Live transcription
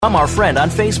Become our friend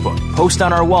on Facebook. Post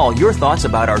on our wall your thoughts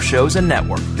about our shows and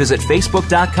network. Visit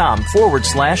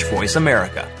Facebook.com/Voice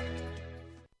America.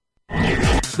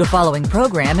 The following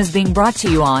program is being brought to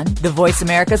you on the Voice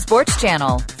America Sports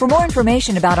Channel. For more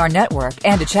information about our network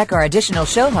and to check our additional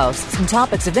show hosts and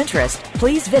topics of interest,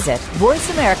 please visit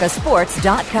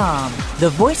VoiceAmericaSports.com. The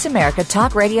Voice America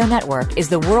Talk Radio Network is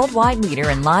the worldwide leader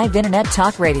in live Internet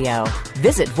talk radio.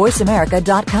 Visit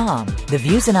VoiceAmerica.com. The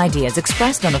views and ideas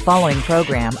expressed on the following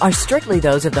program are strictly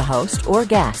those of the host or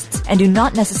guests and do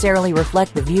not necessarily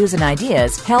reflect the views and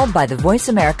ideas held by the Voice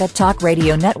America Talk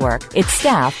Radio Network, its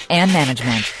staff, and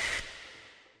management.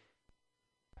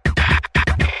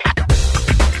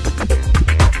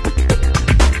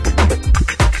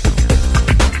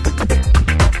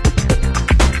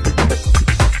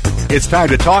 It's time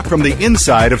to talk from the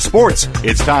inside of sports.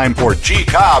 It's time for G.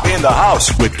 Cobb in the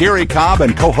House with Gary Cobb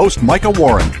and co-host Micah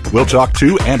Warren. We'll talk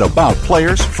to and about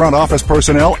players, front office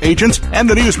personnel, agents, and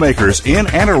the newsmakers in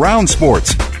and around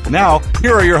sports. Now,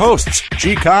 here are your hosts,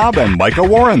 G. Cobb and Micah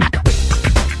Warren.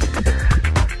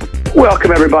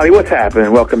 Welcome, everybody. What's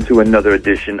happening? Welcome to another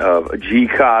edition of G.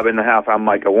 Cobb in the House. I'm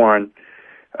Micah Warren.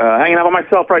 Hanging out by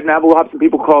myself right now, but we'll have some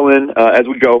people call in as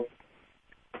we go.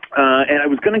 And I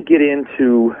was going to get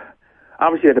into...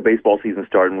 Obviously, at the baseball season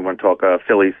started, and we want to talk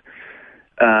Phillies.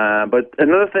 But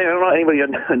another thing, I don't know if anybody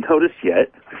noticed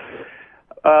yet,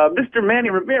 Mr. Manny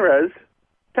Ramirez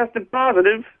tested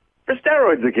positive for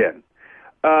steroids again.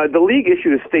 The league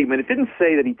issued a statement. It didn't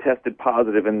say that he tested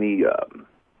positive in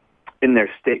their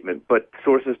statement, but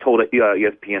sources told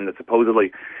ESPN that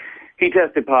supposedly he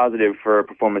tested positive for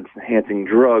performance-enhancing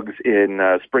drugs in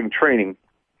spring training,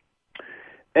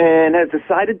 and has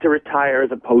decided to retire as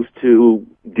opposed to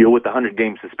deal with the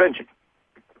 100-game suspension.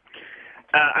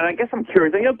 And I guess I'm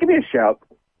curious. Give me a shout.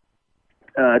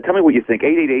 Tell me what you think.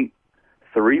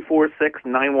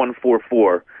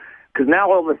 888-346-9144. Because now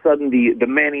all of a sudden the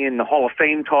Manny in the Hall of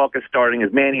Fame talk is starting.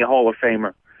 Is Manny a Hall of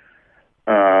Famer?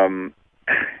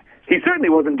 He certainly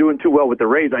wasn't doing too well with the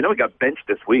Rays. I know he got benched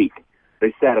this week.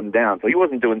 They sat him down, so he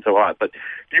wasn't doing so hot. But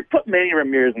you put Manny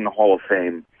Ramirez in the Hall of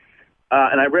Fame.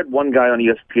 And I read one guy on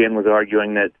ESPN was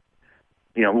arguing that,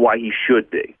 why he should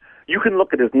be. You can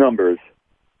look at his numbers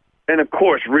and, of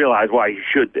course, realize why he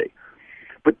should be.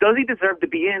 But does he deserve to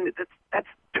be in? That's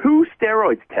 2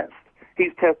 steroids tests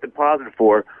he's tested positive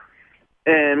for,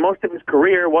 and most of his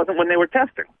career wasn't when they were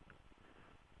testing.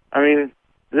 I mean,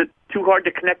 is it too hard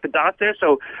to connect the dots there?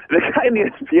 So the guy in the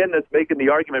ESPN that's making the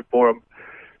argument for him,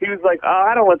 he was like,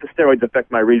 I don't let the steroids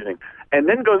affect my reasoning, and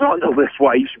then goes on to list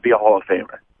why he should be a Hall of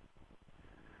Famer.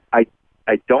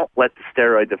 I don't let the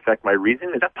steroids affect my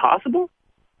reasoning. Is that possible?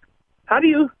 How do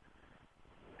you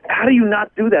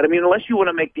not do that? I mean, unless you want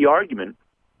to make the argument,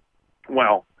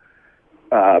 well,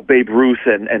 Babe Ruth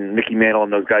and Mickey Mantle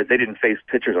and those guys, they didn't face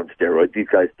pitchers on steroids. These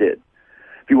guys did.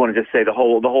 If you want to just say the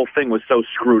whole thing was so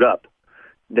screwed up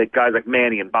that guys like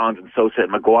Manny and Bonds and Sosa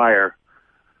and McGuire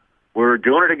were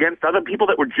doing it against other people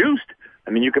that were juiced. I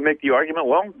mean, you can make the argument,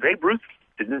 well, Babe Ruth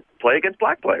didn't play against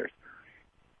black players.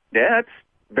 Yeah, that's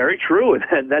very true,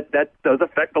 and that does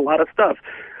affect a lot of stuff.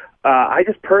 I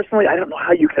just personally, I don't know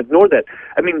how you can ignore that.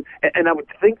 I mean, and I would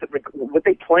think that what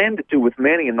they plan to do with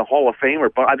Manny in the Hall of Fame,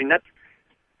 but I mean, that's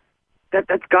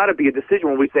got to be a decision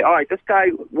when we say, all right, this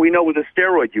guy we know was a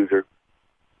steroid user,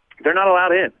 they're not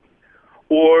allowed in,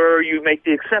 or you make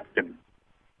the exception.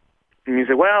 And you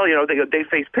say, well, they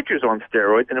faced pitchers on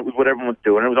steroids, and it was what everyone was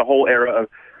doing. It was a whole era of.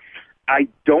 I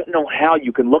don't know how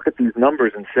you can look at these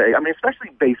numbers and say, I mean, especially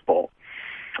baseball.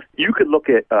 You could look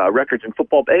at records in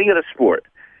football, any other sport.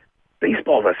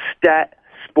 Baseball is a stat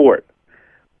sport.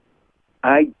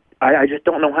 I just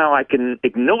don't know how I can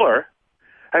ignore.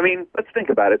 I mean, let's think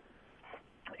about it.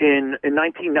 In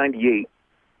 1998,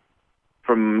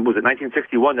 from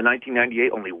 1961 to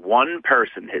 1998, only one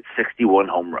person hit 61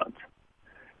 home runs.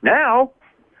 Now,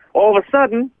 all of a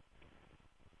sudden,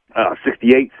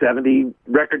 68, 70,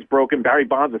 records broken. Barry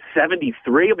Bonds with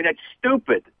 73. I mean, that's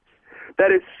stupid.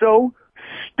 That is so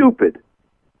stupid.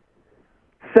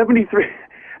 73.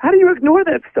 How do you ignore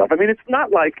that stuff? I mean, it's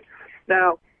not like,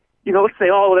 now, let's say,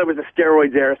 there was a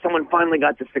steroids era. Someone finally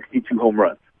got to 62 home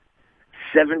runs.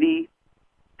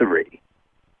 73.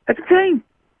 That's insane.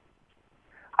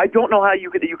 I don't know how you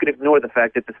could ignore the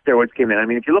fact that the steroids came in. I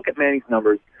mean, if you look at Manny's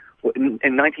numbers, in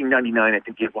 1999, I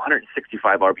think he had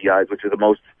 165 RBIs, which is the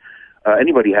most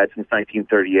anybody had since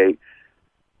 1938.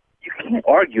 You can't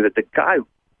argue that the guy,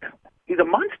 he's a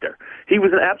monster. He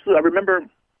was an absolute, I remember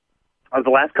the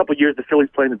last couple of years the Phillies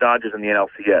playing the Dodgers in the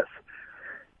NLCS.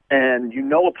 And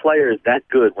a player is that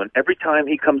good when every time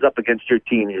he comes up against your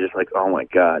team, you're just like, oh my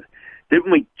God,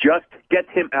 didn't we just get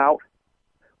him out?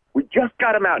 We just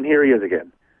got him out, and here he is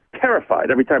again, terrified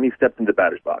every time he steps into the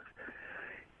batter's box.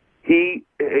 He's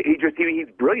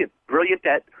brilliant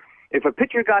at if a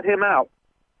pitcher got him out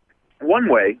one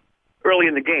way early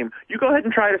in the game, you go ahead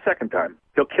and try it a second time.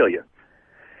 He'll kill you.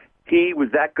 He was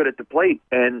that good at the plate,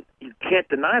 and you can't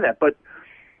deny that. But,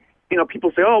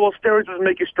 people say, oh, well, steroids doesn't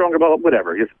make you stronger, blah, blah,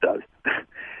 whatever. Yes, it does.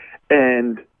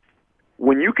 And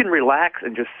when you can relax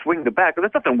and just swing the bat, because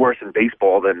there's nothing worse in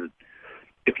baseball than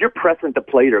if you're pressing the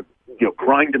plate or,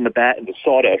 grinding the bat into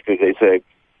sawdust, as they say,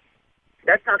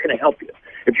 that's not going to help you.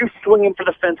 If you're swinging for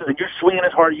the fences and you're swinging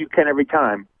as hard as you can every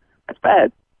time, that's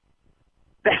bad.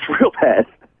 That's real bad.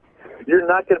 You're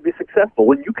not going to be successful.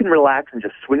 When you can relax and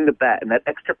just swing the bat, and that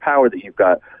extra power that you've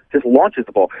got just launches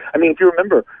the ball. I mean, if you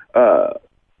remember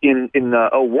in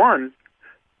 01,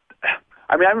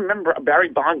 I remember Barry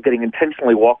Bonds getting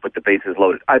intentionally walked with the bases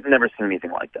loaded. I've never seen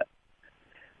anything like that.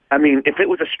 I mean, if it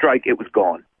was a strike, it was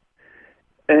gone.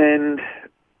 And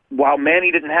while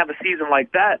Manny didn't have a season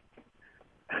like that,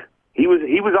 he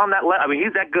was on that level. I mean,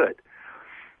 he's that good.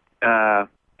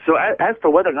 So as for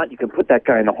whether or not you can put that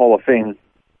guy in the Hall of Fame,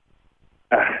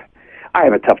 I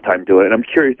have a tough time doing it. I'm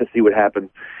curious to see what happens.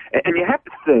 And you have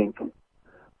to think,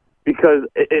 because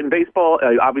in baseball,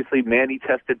 obviously Manny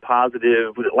tested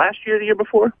positive. Was it last year or the year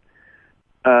before?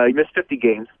 He missed 50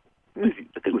 games. I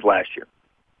think it was last year.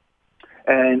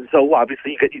 And so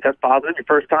obviously you test positive your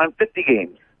first time, 50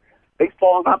 games.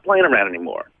 Baseball is not playing around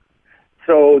anymore.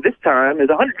 So this time is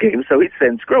 100 games, so he's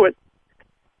saying, screw it,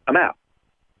 I'm out.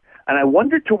 And I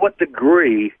wonder to what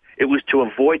degree it was to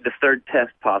avoid the third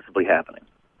test possibly happening.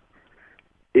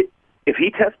 If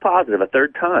he tests positive a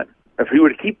third time, if he were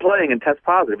to keep playing and test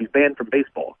positive, he's banned from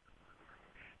baseball.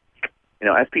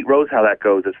 Ask Pete Rose how that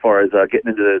goes as far as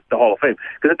getting into the Hall of Fame.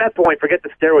 Because at that point, forget the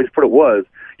steroids for what it was.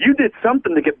 You did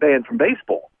something to get banned from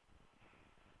baseball.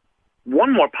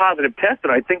 One more positive test,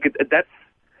 and I think that's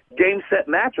game, set,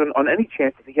 match on any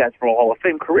chance that he has for a Hall of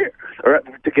Fame career or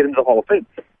to get into the Hall of Fame.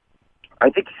 I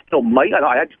think he still might.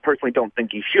 I just personally don't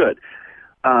think he should.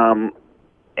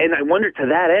 And I wonder to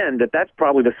that end that's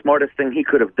probably the smartest thing he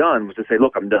could have done was to say,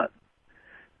 look, I'm done.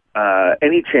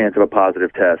 Any chance of a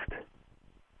positive test,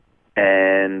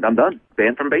 and I'm done.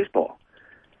 Banned from baseball.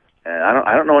 And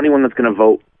I don't know anyone that's going to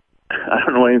vote. I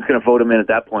don't know anyone's going to vote him in at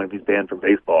that point if he's banned from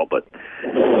baseball. But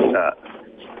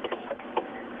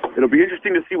it'll be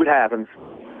interesting to see what happens.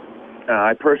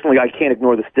 I can't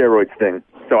ignore the steroids thing,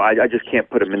 so I just can't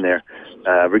put him in there,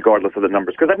 regardless of the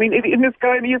numbers. Because, in this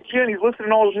guy in ESPN, he's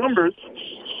listing all his numbers,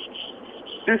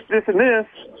 this, and this.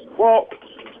 Well,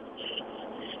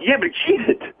 yeah, but he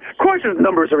cheated. Of course his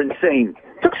numbers are insane.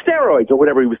 Took steroids or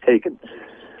whatever he was taking.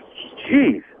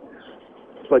 Jeez.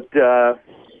 But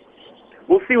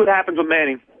we'll see what happens with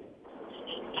Manning.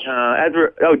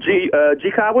 G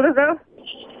Cobb with us now?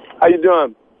 How you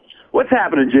doing? What's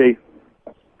happening, G?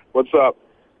 What's up?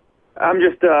 I'm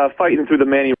just fighting through the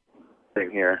Manny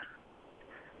thing here.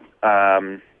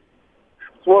 So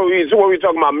what were we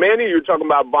talking about, Manny, or you talking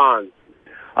about Bonds?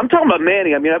 I'm talking about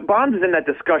Manny. Bonds is in that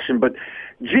discussion, but,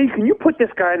 G, can you put this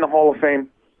guy in the Hall of Fame?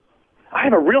 I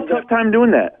have a real tough time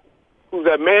doing that. Who's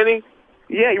that, Manny?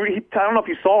 Yeah, I don't know if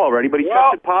you saw already, but he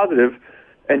tested positive,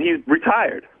 and he's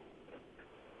retired.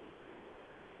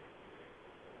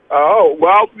 Oh,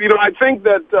 well, I think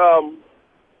that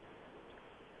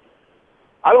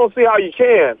I don't see how you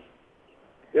can.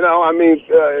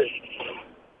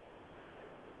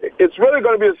 It's really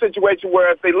going to be a situation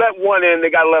where if they let one in, they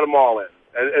got to let them all in.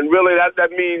 And really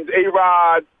that means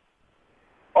A-Rod,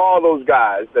 all those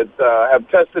guys that have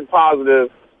tested positive,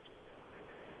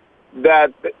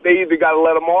 that they either got to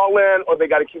let them all in or they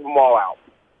got to keep them all out.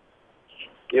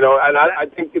 And I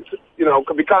think it's,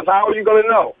 because how are you going to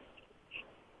know?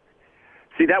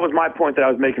 See, that was my point that I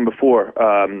was making before.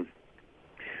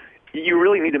 You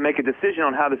really need to make a decision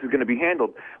on how this is going to be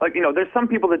handled. There's some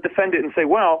people that defend it and say,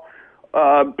 well,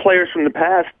 players from the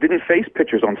past didn't face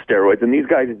pitchers on steroids, and these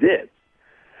guys did.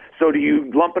 So do you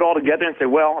lump it all together and say,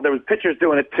 well, there was pitchers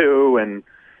doing it too, and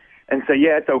say,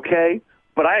 yeah, it's okay?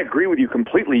 But I agree with you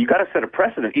completely. You got to set a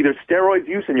precedent. Either steroids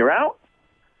use and you're out,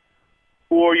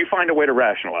 or you find a way to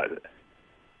rationalize it.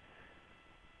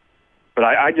 But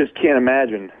I just can't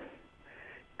imagine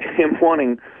him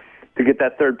wanting to get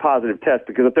that third positive test,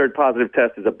 because a third positive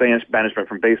test is a banishment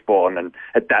from baseball, and then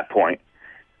at that point,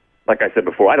 like I said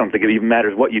before, I don't think it even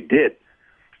matters what you did,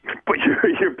 but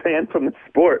you're banned from the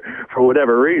sport for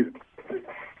whatever reason.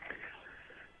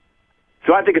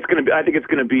 So I think it's going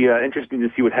to be interesting to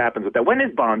see what happens with that. When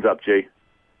is Bonds up, Jay?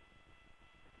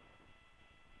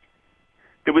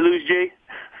 Did we lose Jay?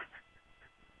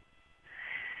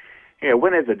 Yeah,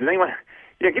 when is it? Does anyone?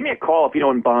 Yeah, give me a call if you know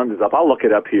when Bonds is up. I'll look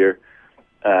it up here.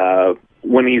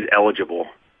 when he's eligible.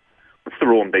 What's the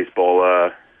rule in baseball?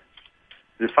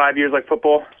 Is it 5 years like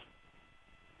football?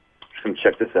 Just going to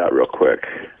check this out real quick.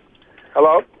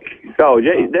 Hello? Oh,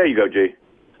 Jay, there you go, Jay.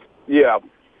 Yeah.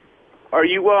 Are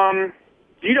you,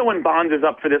 do you know when Bonds is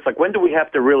up for this? Like, when do we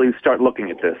have to really start looking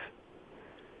at this?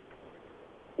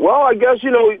 Well, I guess,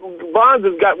 Bonds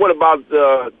has got,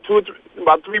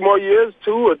 about 3 more years,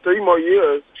 2 or 3 more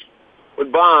years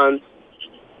with Bonds.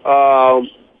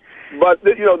 But,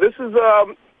 this is,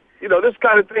 this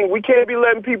kind of thing, we can't be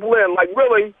letting people in. Like,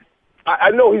 really,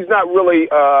 I know he's not really,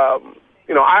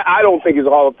 I don't think he's a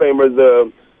Hall of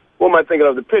Famer. What am I thinking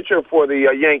of? The pitcher for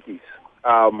the Yankees.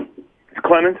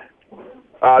 Clemens?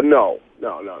 No.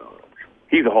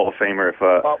 He's a Hall of Famer if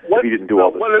he didn't do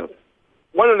all this stuff.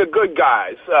 One of the good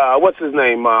guys, what's his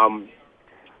name?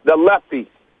 The lefty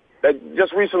that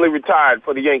just recently retired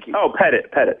for the Yankees. Oh, Pettit.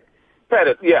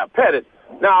 Yeah, Pettit.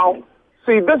 Now,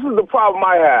 see, this is the problem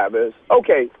I have is,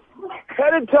 okay,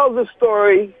 Pettit tells a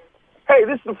story, hey,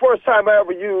 this is the first time I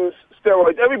ever used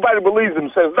steroids. Everybody believes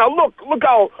him, says, now look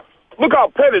how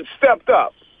Pettit stepped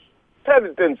up.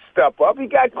 Pettit didn't step up. He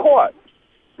got caught,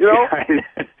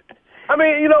 I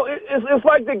mean, it's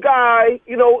like the guy,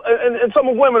 and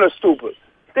some women are stupid.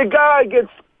 The guy gets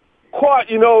caught,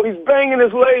 he's banging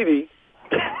his lady,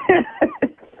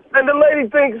 and the lady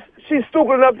thinks she's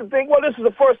stupid enough to think, well, this is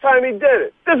the first time he did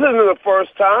it. This isn't the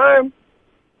first time.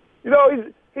 He's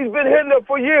been hitting her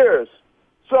for years.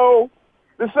 So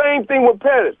the same thing with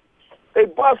Pettit. They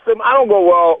bust him. I don't go,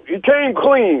 well, he came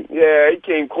clean. Yeah, he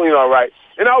came clean all right.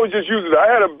 And I was just using it. I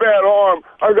had a bad arm.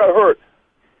 I got hurt.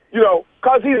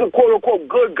 Because he's a quote-unquote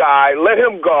good guy, let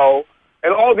him go,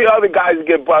 and all the other guys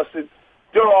get busted,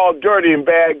 they're all dirty and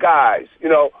bad guys,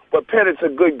 but Pettit's a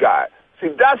good guy. See,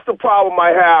 that's the problem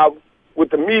I have with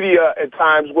the media at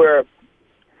times where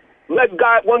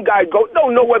one guy go,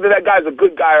 don't know whether that guy's a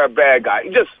good guy or a bad guy. He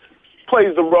just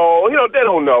plays the role. They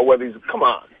don't know whether he's, come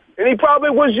on. And he probably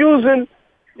was using,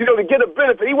 to get a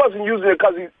benefit. He wasn't using it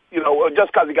because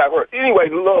just because he got hurt. Anyway,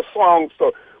 the little song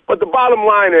story. But the bottom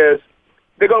line is,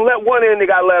 they're going to let one in, they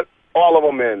got to let all of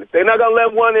them in. If they're not going to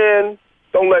let one in,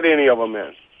 don't let any of them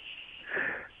in.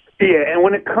 Yeah, and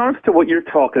when it comes to what you're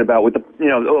talking about with the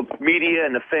media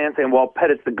and the fans saying, well,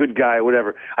 Pettit's the good guy or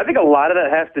whatever, I think a lot of that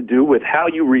has to do with how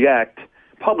you react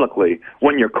publicly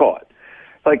when you're caught.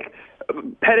 Like,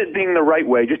 Pettit being the right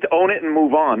way, just own it and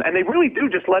move on. And they really do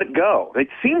just let it go. They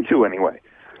seem to anyway.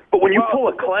 But when you pull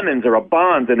a Clemens or a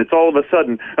Bonds and it's all of a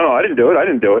sudden, oh, I didn't do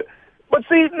it. But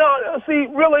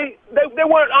really, they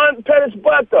weren't on Pettit's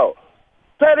butt, though.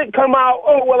 Pettit come out,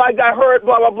 oh, well, I got hurt,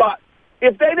 blah, blah, blah.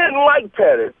 If they didn't like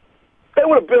Pettit, they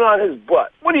would have been on his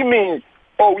butt. What do you mean,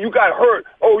 oh, you got hurt?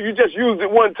 Oh, you just used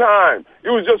it one time.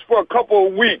 It was just for a couple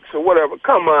of weeks or whatever.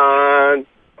 Come on.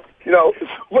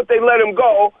 But they let him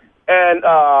go. And,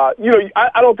 I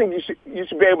don't think you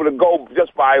should be able to go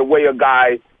just by the way a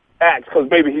guy acts because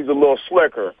maybe he's a little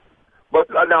slicker. But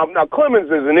now Clemens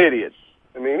is an idiot.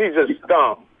 I mean, he's just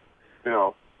dumb,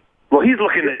 Well, he's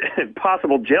looking at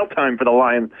possible jail time for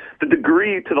the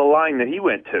degree to the line that he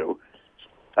went to.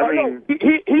 I mean,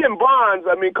 he and Bonds,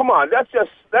 I mean, come on, that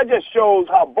just shows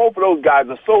how both of those guys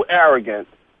are so arrogant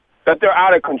that they're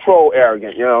out of control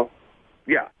arrogant,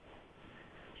 Yeah.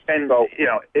 And, so,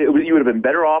 you would have been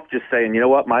better off just saying, you know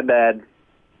what, my bad,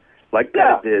 like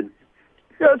Pettit did.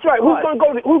 Yeah, that's right. Who's going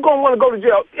to want to go to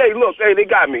jail? Hey, look, they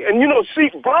got me. And,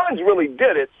 Bonds really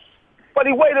did it. But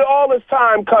he waited all this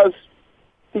time because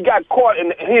he got caught,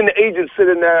 and he and the agent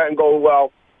sitting there and go,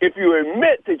 well, if you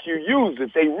admit that you used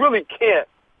it, they really can't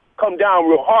come down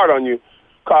real hard on you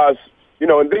because,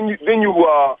 and then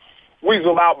you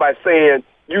weasel out by saying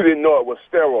you didn't know it was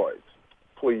steroids.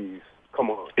 Please, come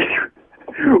on.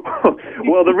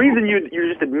 Well, the reason you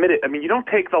just admit it, I mean, you don't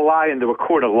take the lie into a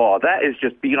court of law. That is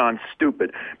just beyond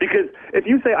stupid. Because if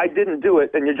you say I didn't do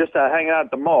it and you're just hanging out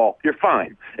at the mall, you're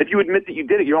fine. If you admit that you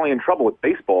did it, you're only in trouble with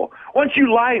baseball. Once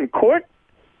you lie in court,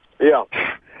 that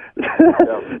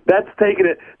is taking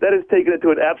it to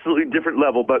an absolutely different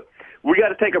level. But we got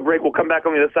to take a break. We'll come back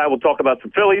on the other side. We'll talk about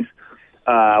some Phillies.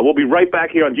 We'll be right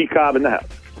back here on G. Cobb in the House.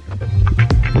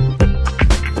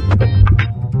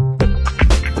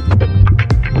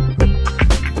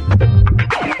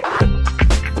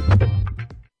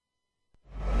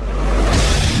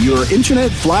 Your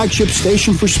internet flagship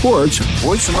station for sports,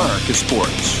 Voice America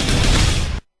Sports.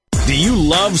 Do you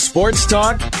love sports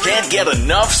talk? Can't get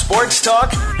enough sports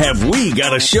talk? Have we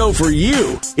got a show for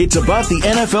you? It's about the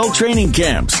NFL training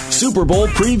camps, Super Bowl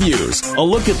previews, a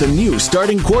look at the new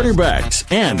starting quarterbacks,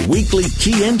 and weekly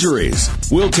key injuries.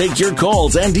 We'll take your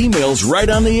calls and emails right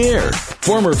on the air.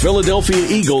 Former Philadelphia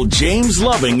Eagle James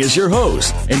Loving is your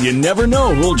host, and you never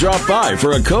know who'll drop by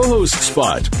for a co-host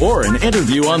spot or an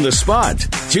interview on the spot.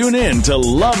 Tune in to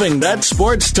Loving That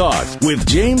Sports Talk with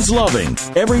James Loving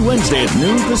every Wednesday at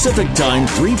noon Pacific Time,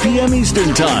 3 p.m.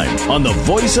 Eastern Time on the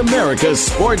Voice America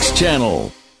Sports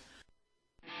Channel.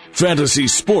 Fantasy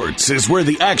sports is where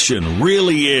the action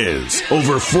really is.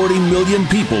 Over 40 million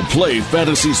people play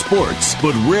fantasy sports,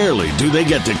 but rarely do they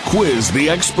get to quiz the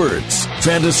experts.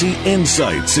 Fantasy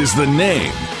Insights is the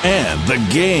name and the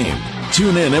game.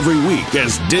 Tune in every week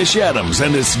as Dish Adams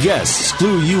and his guests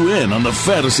clue you in on the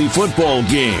fantasy football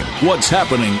game, what's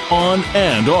happening on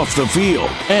and off the field,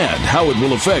 and how it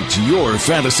will affect your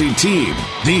fantasy team.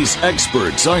 These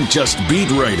experts aren't just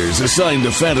beat writers assigned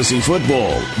to fantasy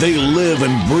football. They live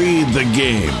and breathe the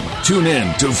game. Tune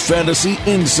in to Fantasy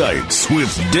Insights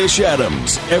with Dish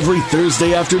Adams every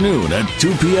Thursday afternoon at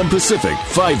 2 p.m. Pacific,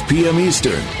 5 p.m.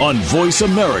 Eastern on Voice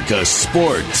America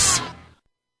Sports.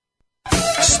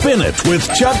 Spin It with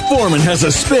Chuck Foreman has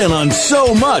a spin on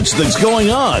so much that's going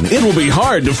on. It will be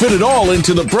hard to fit it all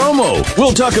into the promo.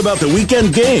 We'll talk about the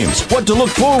weekend games, what to look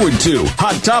forward to,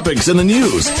 hot topics in the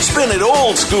news. Spin It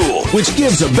old school, which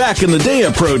gives a back-in-the-day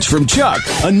approach from Chuck.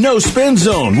 A no-spin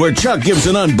zone where Chuck gives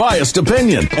an unbiased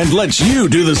opinion and lets you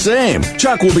do the same.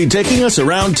 Chuck will be taking us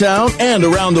around town and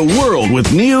around the world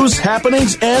with news,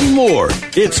 happenings, and more.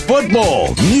 It's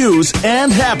football, news,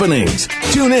 and happenings.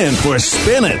 Tune in for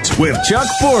Spin It with Chuck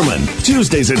Foreman,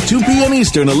 Tuesdays at 2 p.m.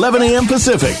 Eastern, 11 a.m.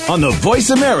 Pacific on the Voice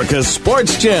America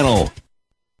Sports Channel.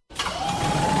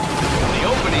 The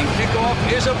opening kickoff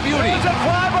is a beauty. It's a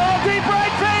fly ball deep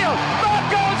right field.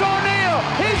 Back goes O'Neal.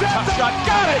 He's at the shot.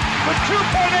 Got it with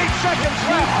 2.8 seconds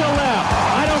left to left.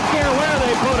 I don't care where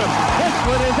they put him. This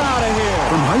one is out of here.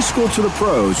 From high school to the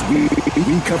pros, we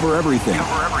cover everything.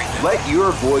 Let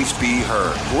your voice be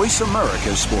heard. Voice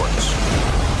America Sports.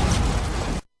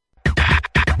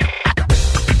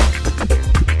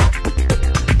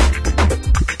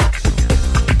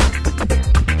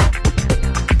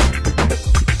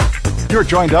 You're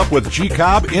joined up with G.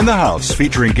 Cobb in the House,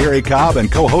 featuring Gary Cobb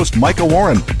and co-host Micah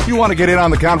Warren. You want to get in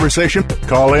on the conversation?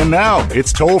 Call in now.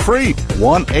 It's toll-free.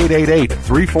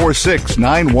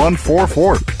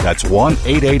 1-888-346-9144. That's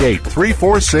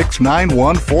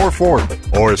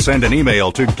 1-888-346-9144. Or send an email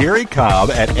to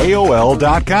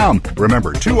GaryCobb@AOL.com.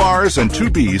 Remember, 2 R's and 2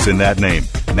 B's in that name.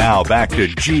 Now back to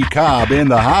G. Cobb in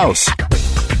the House.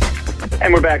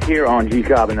 And we're back here on G.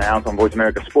 Cobb in the House on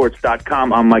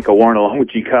VoiceAmericaSports.com. I'm Micah Warren along with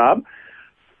G. Cobb.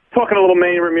 Talking a little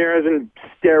Manny Ramirez and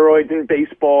steroids and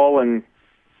baseball, and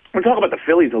we're talking about the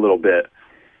Phillies a little bit.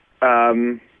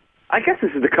 I guess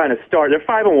this is the kind of start. They're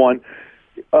 5-1.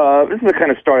 This is the kind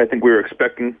of start I think we were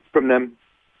expecting from them.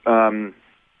 The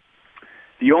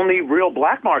only real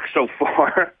black mark so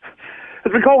far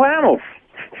has been Cole Hamels,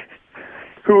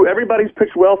 who everybody's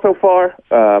pitched well so far.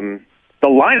 The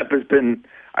lineup has been,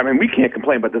 I mean, we can't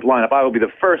complain about this lineup. I will be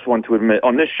the first one to admit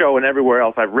on this show and everywhere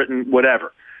else I've written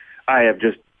whatever. I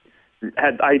just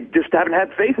haven't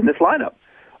had faith in this lineup.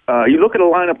 You look at a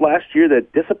lineup last year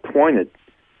that disappointed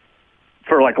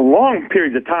for like long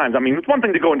periods of times. I mean, it's one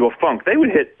thing to go into a funk. They would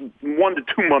hit 1 to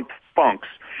 2 month funks.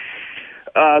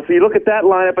 So you look at that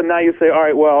lineup and now you say, all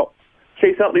right, well,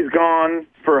 Chase Utley's gone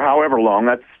for however long.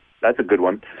 That's a good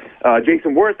one.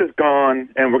 Jason Worth is gone,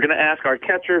 and we're going to ask our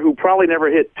catcher, who probably never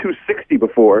hit 260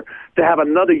 before, to have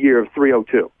another year of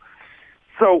 302.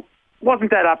 So wasn't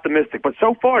that optimistic. But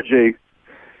so far, Jay,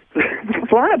 this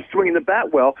lineup's swinging the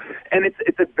bat well, and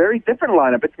it's a very different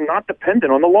lineup. It's not dependent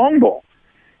on the long ball.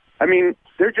 I mean,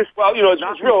 they're just... Well,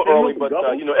 it's real early, but,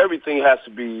 everything has to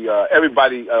be...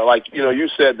 everybody, you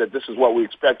said that this is what we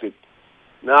expected.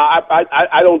 No,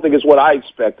 I don't think it's what I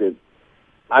expected.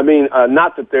 I mean,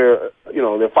 not that they're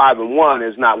 5-1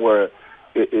 is not where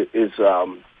it's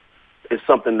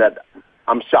something that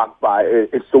I'm shocked by.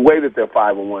 It's the way that they're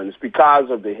 5-1. It's because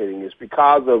of the hitting. It's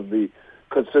because of the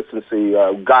consistency,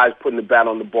 guys putting the bat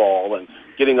on the ball and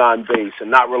getting on base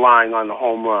and not relying on the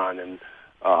home run and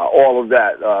all of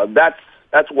that.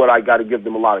 That's what I got to give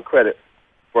them a lot of credit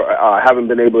for having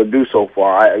been able to do so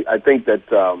far. I think that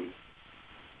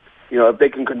if they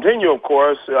can continue, of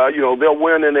course, they'll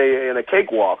win in a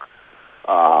cakewalk.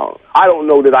 I don't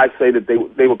know that I say that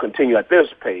they will continue at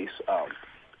this pace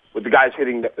with the guys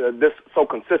hitting this so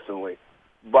consistently,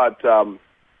 but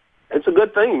it's a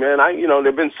good thing, man.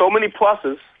 There've been so many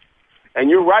pluses, and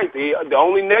you're right. The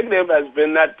only negative has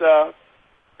been that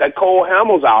that Cole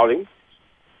Hamels outing,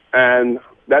 and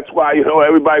that's why,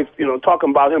 everybody's,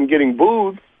 talking about him getting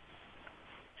booed.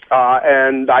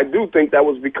 And I do think that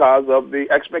was because of the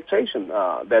expectation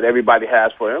that everybody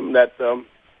has for him. That's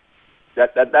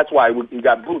why he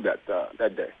got booed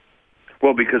that day.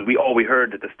 Well, because all we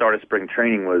heard at the start of spring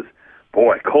training was,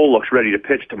 boy, Cole looks ready to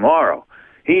pitch tomorrow.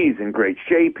 He's in great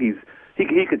shape. He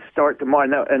could start tomorrow.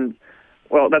 Now, and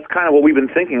well, that's kind of what we've been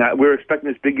thinking. We were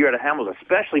expecting this big year out of Hamels,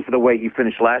 especially for the way he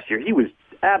finished last year. He was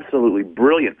absolutely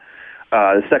brilliant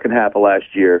the second half of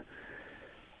last year.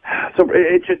 So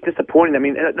it's just disappointing. I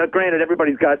mean, granted,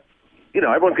 everybody's got,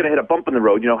 everyone's going to hit a bump in the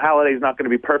road. Halliday's not going to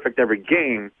be perfect every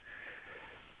game.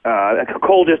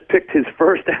 Cole just picked his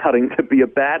first outing to be a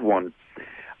bad one.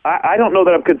 I don't know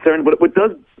that I'm concerned, but what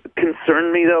does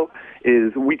concern me, though,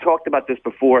 is we talked about this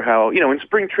before, how, in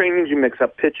spring trainings you mix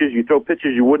up pitches, you throw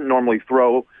pitches you wouldn't normally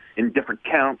throw in different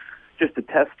counts just to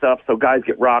test stuff so guys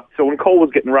get rocked. So when Cole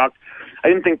was getting rocked, I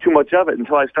didn't think too much of it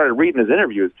until I started reading his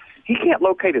interviews. He can't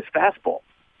locate his fastball.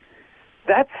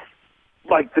 That's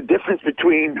like the difference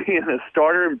between being a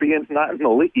starter and being not in the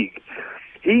league.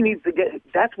 He needs to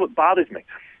that's what bothers me.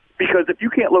 Because if you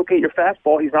can't locate your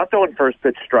fastball, he's not throwing first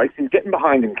pitch strikes, he's getting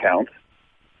behind in counts.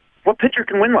 What pitcher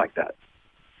can win like that?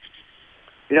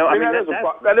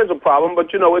 That is a problem,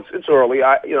 but it's early.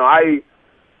 I'm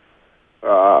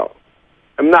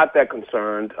not that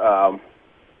concerned.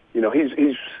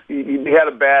 He had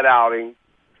a bad outing.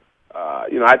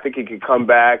 I think he could come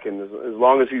back, and as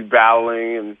long as he's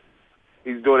battling and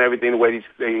he's doing everything the way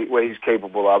he's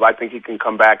capable of, I think he can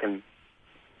come back and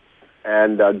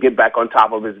get back on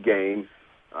top of his game.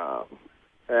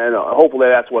 And hopefully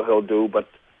that's what he'll do. But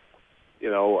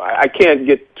I can't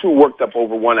get too worked up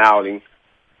over one outing.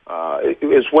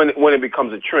 It's when it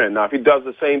becomes a trend. Now, if he does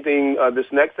the same thing this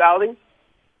next outing,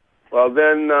 well,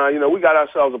 then we got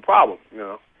ourselves a problem.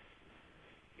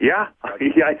 Yeah,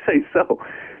 I'd say so.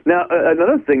 Now,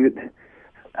 another thing,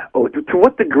 to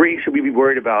what degree should we be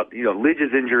worried about,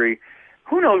 Lidge's injury?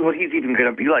 Who knows what he's even going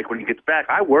to be like when he gets back?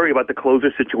 I worry about the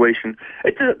closer situation.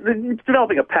 It's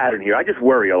developing a pattern here. I just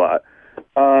worry a lot.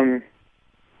 Well,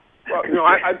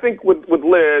 I think with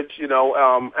Lidge,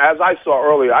 as I saw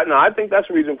earlier, I think that's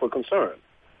a reason for concern.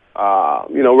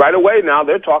 Right away now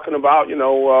they're talking about,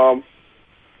 he'll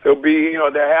be,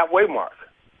 their halfway mark.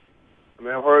 I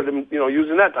mean, I've heard them,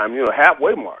 using that time,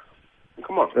 halfway mark.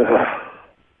 Come on.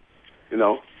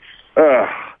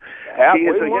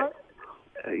 Halfway mark?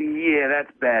 Yeah,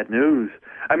 that's bad news.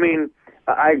 I mean,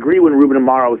 I agree when Ruben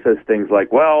Amaro says things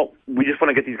like, well, we just want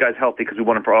to get these guys healthy because we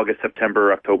want them for August,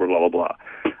 September, October, blah, blah, blah.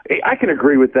 I can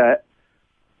agree with that.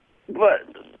 But,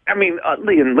 I mean,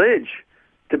 Utley and Lidge,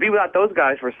 to be without those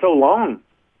guys for so long.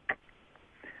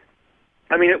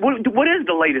 I mean, what is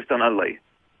the latest on Utley?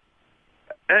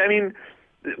 I mean,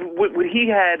 when he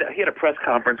had a press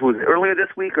conference, was it earlier this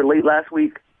week or late last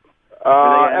week?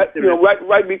 Right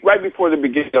before the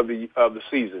beginning of the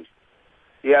season,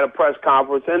 he had a press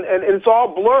conference, and it's all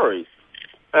blurry,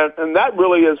 and that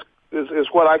really is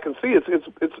what I can see.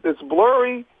 It's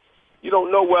blurry. You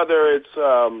don't know whether it's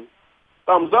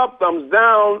thumbs up, thumbs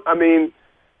down. I mean,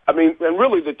 and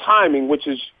really the timing, which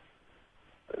is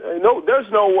there's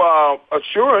no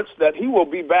assurance that he will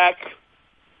be back.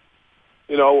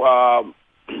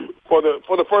 For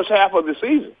the first half of the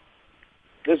season.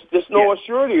 There's no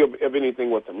assurity of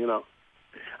anything with him,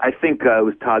 I think it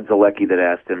was Todd Zalecki that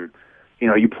asked him,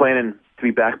 are you planning to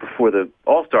be back before the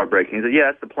All-Star break? And he said, yeah,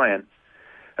 that's the plan.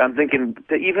 I'm thinking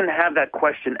to even have that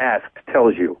question asked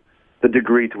tells you the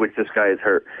degree to which this guy is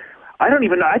hurt. I don't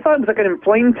even know. I thought it was like an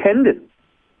inflamed tendon.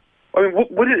 I mean,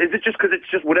 what is it just because it's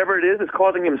just whatever it is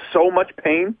causing him so much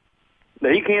pain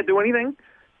that he can't do anything?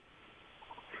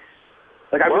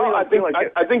 Like, I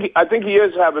think he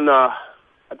is having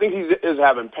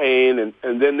pain,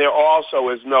 and then there also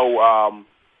is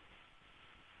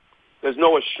there's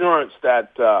no assurance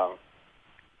that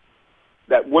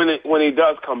when he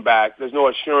does come back, there's no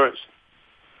assurance,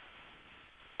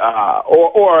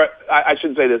 or I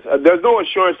should say this: there's no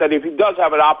assurance that if he does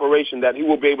have an operation, that he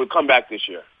will be able to come back this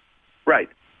year. Right.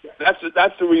 That's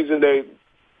the reason they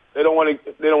don't want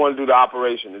to do the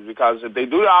operation, is because if they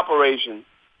do the operation,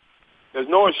 there's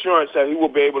no assurance that he will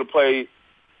be able to play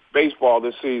baseball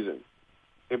this season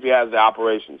if he has the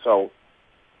operation. So,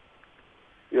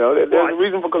 there's a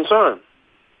reason for concern.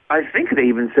 I think they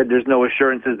even said there's no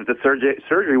assurances that the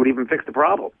surgery would even fix the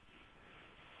problem.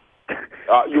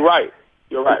 You're right.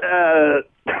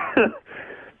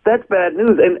 That's bad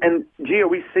news. And gee, are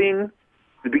we seeing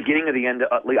the beginning of the end of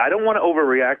Utley? I don't want to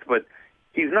overreact, but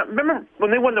he's not. Remember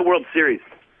when they won the World Series?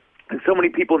 And so many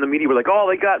people in the media were like, oh,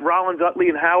 they got Rollins, Utley,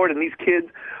 and Howard and these kids.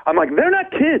 I'm like, they're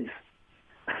not kids.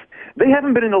 they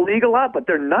haven't been in the league a lot, but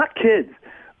they're not kids.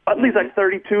 Utley's like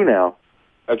 32 now.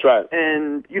 That's right.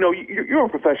 And, you're a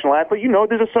professional athlete.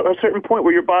 There's a certain point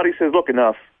where your body says, look,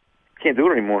 enough. Can't do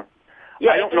it anymore.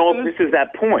 Yeah, I don't know if this is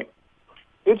that point.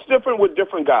 It's different with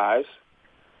different guys.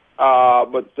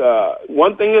 But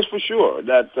one thing is for sure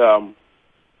that,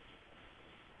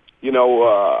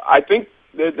 I think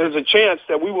there's a chance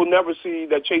that we will never see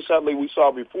that Chase Utley we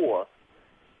saw before.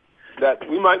 That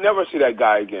we might never see that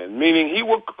guy again. Meaning he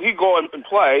go and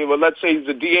play, but let's say he's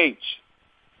a DH.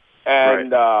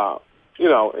 And, right.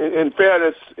 In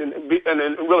fairness, and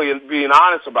really being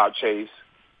honest about Chase,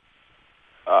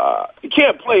 he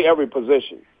can't play every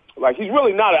position. Like, he's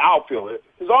really not an outfielder.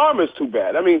 His arm is too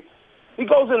bad. I mean, he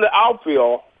goes in the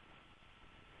outfield,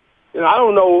 I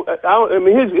don't know.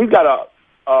 He's got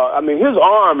his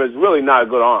arm is really not a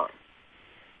good arm.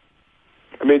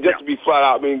 I mean, just to be flat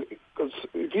out, because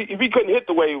if he couldn't hit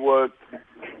the way he would,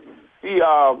 he'd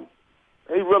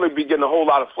really be getting a whole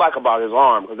lot of flack about his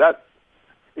arm, because that,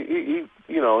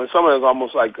 some of it's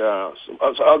almost like some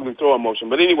ugly throwing motion.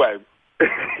 But anyway.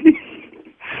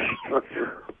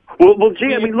 Well,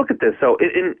 G, look at this. So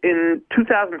in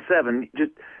 2007,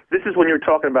 this is when you were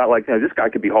talking about, this guy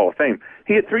could be Hall of Fame.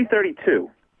 He had 332,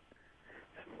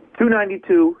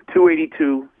 292,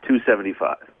 282,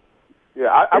 275. Yeah,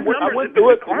 I went through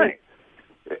it.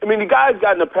 The guy's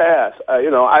got in the past.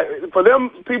 For them,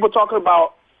 people talking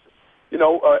about,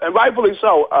 and rightfully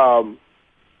so,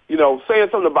 saying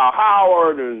something about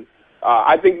Howard, and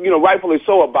I think, rightfully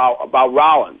so about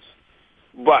Rollins.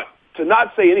 But to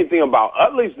not say anything about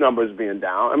Utley's numbers being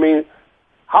down,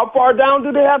 how far down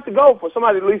do they have to go for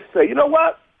somebody at least to say, you know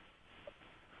what?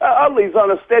 Utley's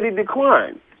on a steady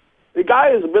decline. The guy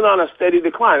has been on a steady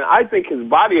decline. I think his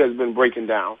body has been breaking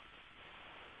down.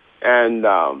 And,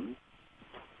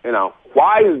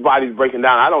 why his body's breaking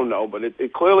down, I don't know, but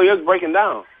it clearly is breaking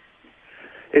down.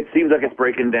 It seems like it's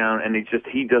breaking down, and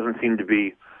he doesn't seem to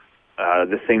be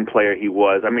the same player he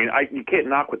was. You can't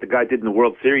knock what the guy did in the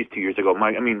World Series 2 years ago.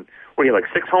 Mike, were he like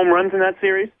 6 home runs in that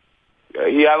series?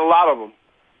 He had a lot of them.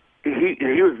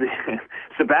 He was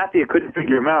Sabathia couldn't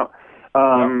figure him out.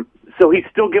 So he's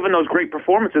still giving those great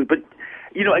performances. But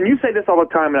and you say this all the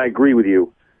time, and I agree with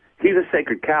you. He's a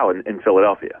sacred cow in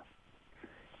Philadelphia.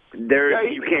 He's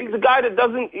a guy that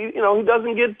doesn't, he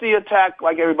doesn't get the attack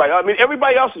like everybody.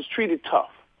 Everybody else is treated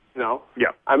tough. Yeah.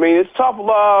 It's tough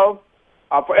love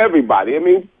for everybody. And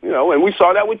we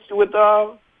saw that with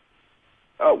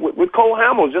Cole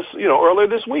Hamels just earlier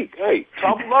this week. Hey,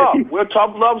 tough love. We're a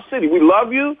tough love city. We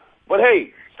love you, but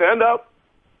hey, stand up.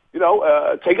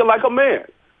 Take it like a man.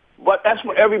 But that's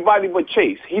for everybody but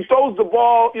Chase. He throws the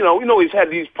ball. He's had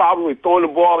these problems with throwing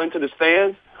the ball into the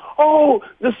stands. Oh,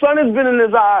 the sun has been in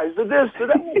his eyes. To this, to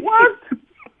that. What?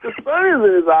 The sun is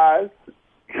in his eyes.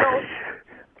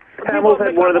 Hamels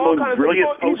had one of the most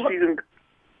brilliant postseason.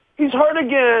 He's hurt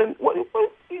again.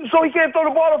 So he can't throw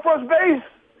the ball to first base.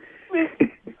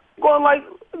 Going like,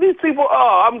 these people,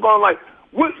 I'm going like,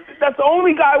 that's the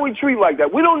only guy we treat like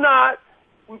that. We do not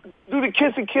do the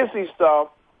kissy stuff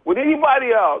with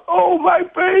anybody else. Oh, my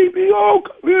baby. Oh,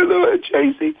 come here, little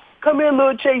Chasey. Come here,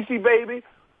 little Chasey, baby.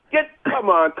 Come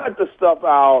on, cut the stuff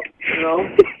out, Is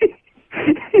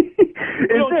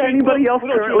there anybody else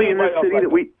currently in this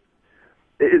city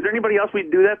is there anybody else we'd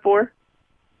do that for?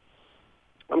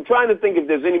 I'm trying to think if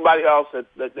there's anybody else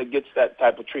that gets that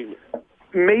type of treatment.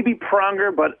 Maybe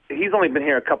Pronger, but he's only been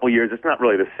here a couple years. It's not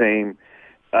really the same.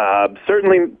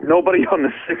 Certainly nobody on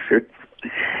the Sixers.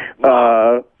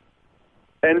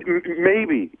 And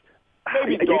maybe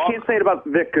you can't say it about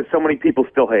Vic because so many people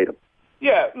still hate him.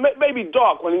 Yeah, maybe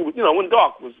Doc when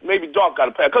Doc got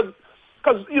a pass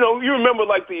because you remember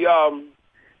like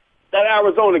that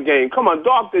Arizona game. Come on,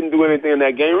 Doc didn't do anything in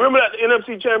that game. Remember that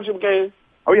NFC Championship game?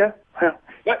 Oh yeah.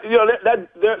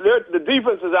 The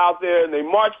defense is out there and they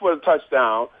march for the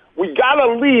touchdown. We got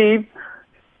a lead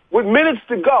with minutes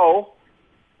to go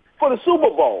for the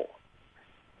Super Bowl,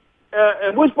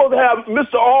 and we're supposed to have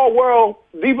Mr. All-World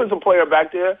defensive player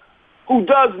back there who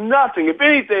does nothing. If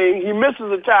anything, he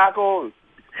misses a tackle.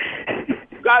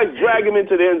 Guys drag him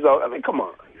into the end zone. Come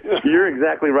on. You're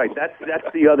exactly right. That's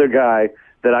the other guy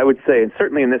that I would say, and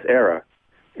certainly in this era,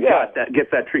 gets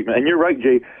that treatment. And you're right,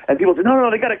 Jay. And people say, no,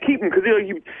 they got to keep him because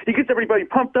he gets everybody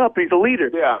pumped up. He's a leader.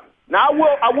 Yeah. Now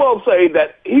I will say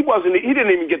that he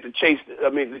didn't even get the Chase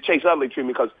Utley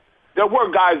treatment because there were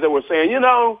guys that were saying,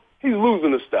 he's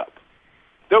losing the step.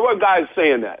 There were guys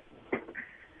saying that.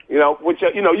 Which,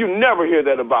 you never hear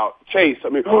that about Chase.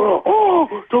 Don't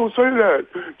say that.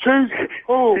 Chase,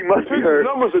 he must be hurt.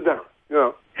 His numbers are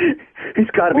down. He's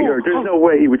got to be hurt. There's no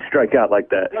way he would strike out like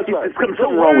that. That's right. There's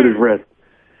something wrong with his wrist.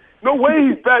 No way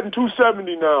he's batting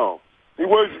 270 now. He's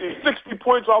 60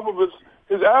 points off of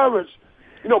his average.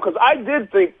 Because I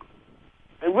did think,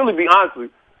 and really be honest with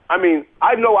you, I mean,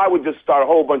 I know I would just start a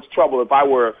whole bunch of trouble if I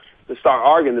were to start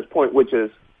arguing this point, which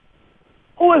is,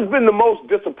 who has been the most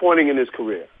disappointing in his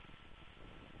career?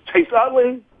 Chase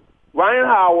Utley, Ryan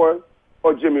Howard,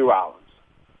 or Jimmy Rollins?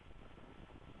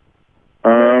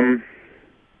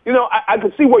 I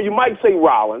could see where you might say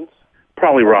Rollins.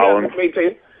 Probably Rollins.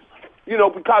 Because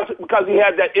he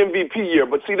had that MVP year.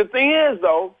 But see, the thing is,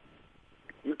 though,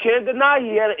 you can't deny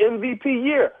he had an MVP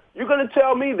year. You're going to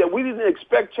tell me that we didn't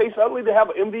expect Chase Utley to have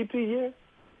an MVP year?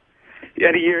 Yeah,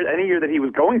 any year that he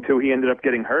was going to, he ended up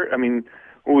getting hurt. I mean,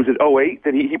 what was it, 2008?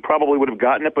 That he probably would have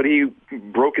gotten it, but he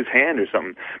broke his hand or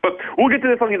something. But we'll get to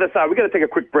this on the other side. We've got to take a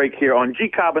quick break here on G.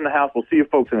 Cobb in the House. We'll see you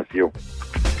folks in a few.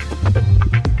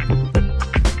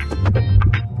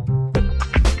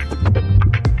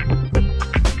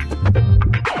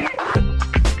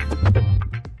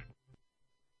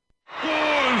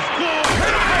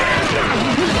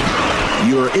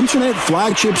 Your internet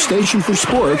flagship station for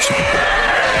sports.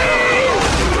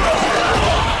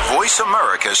 Voice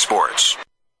America Sports.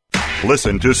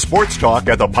 Listen to Sports Talk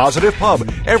at the Positive Pub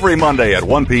every Monday at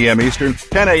 1 p.m. Eastern,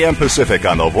 10 a.m. Pacific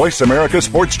on the Voice America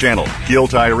Sports Channel. Gil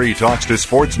Tyree talks to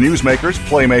sports newsmakers,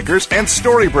 playmakers, and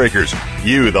story breakers.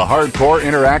 You, the hardcore,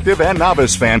 interactive, and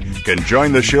novice fan, can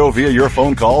join the show via your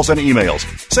phone calls and emails.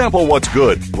 Sample what's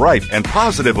good, right, and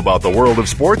positive about the world of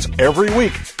sports every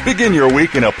week. Begin your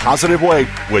week in a positive way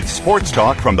with Sports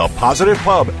Talk from the Positive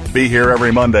Pub. Be here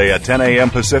every Monday at 10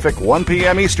 a.m. Pacific, 1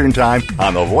 p.m. Eastern Time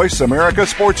on the Voice America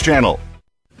Sports Channel.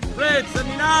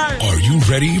 Are you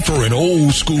ready for an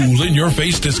old school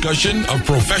in-your-face discussion of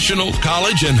professional,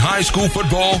 college, and high school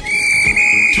football?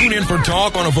 Tune in for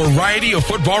talk on a variety of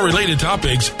football-related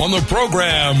topics on the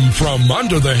program From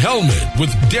Under the Helmet with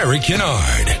Derek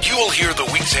Kennard. You will hear the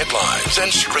week's headlines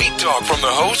and straight talk from the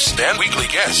hosts and weekly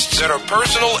guests that are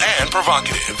personal and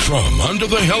provocative. From Under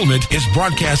the Helmet is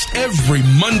broadcast every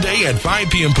Monday at 5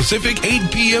 p.m. Pacific,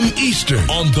 8 p.m. Eastern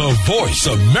on the Voice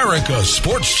America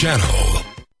Sports Channel.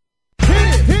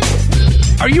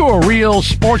 Are you a real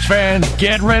sports fan?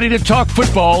 Get ready to talk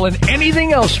football and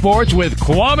anything else sports with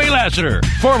Kwame Lassiter,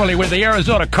 formerly with the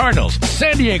Arizona Cardinals,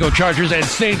 San Diego Chargers, and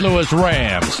St. Louis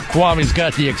Rams. Kwame's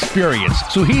got the experience,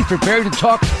 so he's prepared to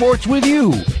talk sports with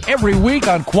you every week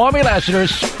on Kwame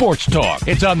Lassiter's Sports Talk.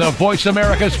 It's on the Voice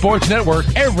America Sports Network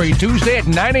every Tuesday at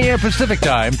 9 a.m. Pacific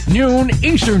Time, noon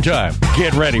Eastern Time.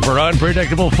 Get ready for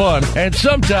unpredictable fun and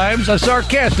sometimes a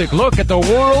sarcastic look at the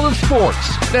world of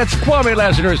sports. That's Kwame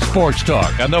Lassiter's Sports Talk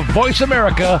on the Voice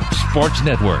America Sports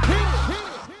Network.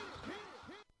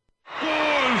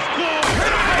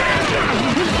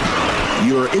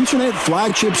 Your internet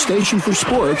flagship station for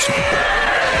sports.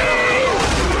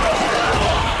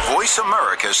 Voice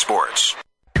America Sports.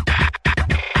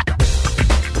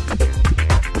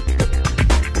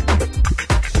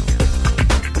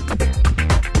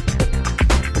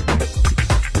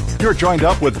 You're joined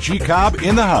up with G. Cobb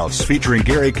in the House, featuring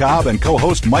Gary Cobb and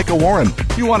co-host Micah Warren.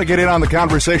 You want to get in on the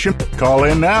conversation? Call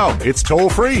in now. It's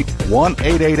toll-free.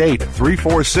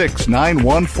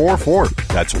 1-888-346-9144.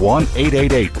 That's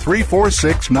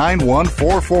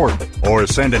 1-888-346-9144. Or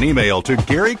send an email to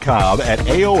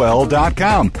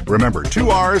GaryCobb@AOL.com. Remember,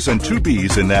 2 R's and 2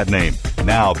 B's in that name.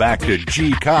 Now back to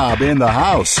G. Cobb in the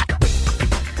House.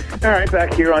 All right,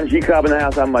 back here on G. Cobb in the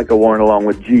House. I'm Micah Warren along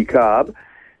with G. Cobb.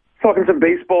 Talking some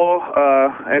baseball,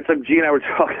 it's like G and I were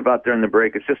talking about during the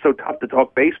break. It's just so tough to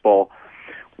talk baseball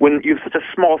when you have such a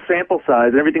small sample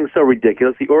size and everything's so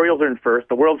ridiculous. The Orioles are in first.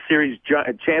 The World Series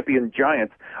champion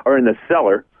Giants are in the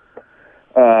cellar.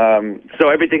 So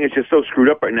everything is just so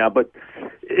screwed up right now. But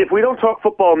if we don't talk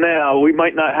football now, we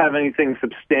might not have anything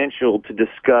substantial to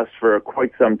discuss for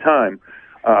quite some time.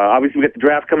 Obviously, we got the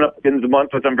draft coming up at the end of the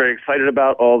month, which I'm very excited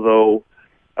about, although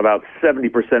about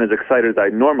 70% as excited as I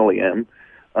normally am.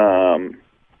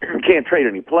 Can't trade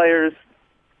any players,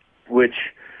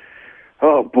 which,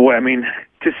 oh boy, I mean,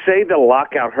 to say the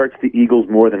lockout hurts the Eagles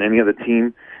more than any other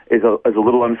team is a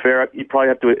little unfair. You probably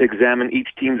have to examine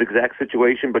each team's exact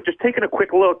situation, but just taking a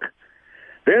quick look,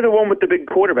 they're the one with the big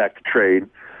quarterback to trade.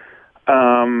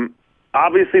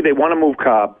 Obviously, they want to move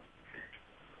Cobb.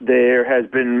 There has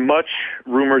been much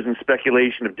rumors and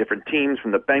speculation of different teams,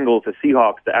 from the Bengals to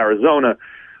Seahawks to Arizona,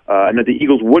 and that the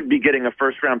Eagles would be getting a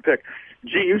first-round pick.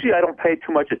 Gee, usually I don't pay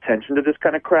too much attention to this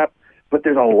kind of crap, but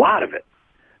there's a lot of it.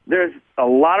 There's a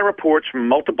lot of reports from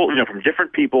multiple, from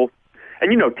different people,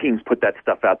 and teams put that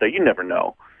stuff out there. You never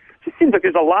know. It just seems like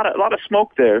there's a lot of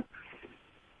smoke there,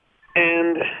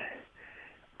 and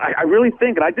I really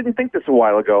think, and I didn't think this a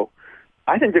while ago,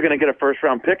 I think they're going to get a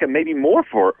first-round pick and maybe more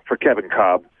for Kevin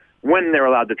Cobb when they're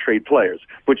allowed to trade players,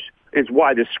 which is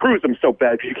why this screws them so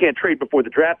bad because you can't trade before the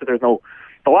draft, but there's no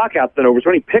the lockout's been over. So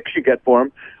any picks you get for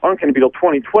him aren't going to be till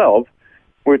 2012,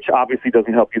 which obviously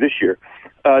doesn't help you this year.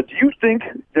 Do you think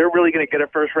they're really going to get a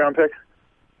first-round pick?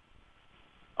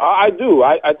 I do.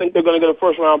 I think they're going to get a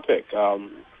first-round pick.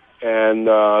 And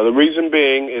the reason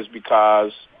being is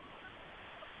because,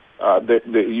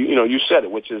 you said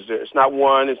it, which is it's not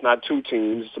one, it's not two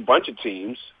teams, it's a bunch of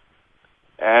teams.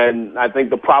 And I think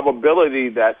the probability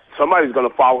that somebody's going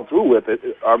to follow through with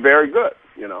it are very good,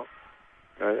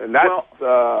 And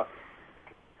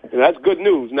that's good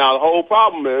news. Now, the whole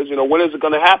problem is, when is it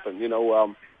going to happen?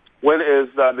 When is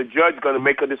the judge going to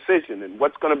make a decision, and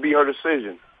what's going to be her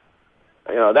decision?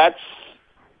 That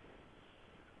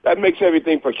makes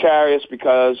everything precarious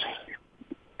because,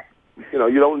 you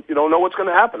don't know what's going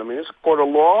to happen. I mean, it's a court of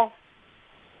law.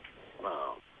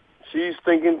 She's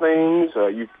thinking things.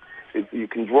 You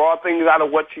can draw things out of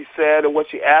what she said and what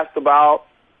she asked about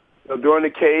during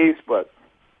the case, but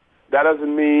that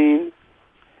doesn't mean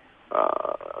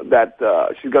that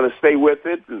she's going to stay with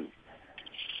it. And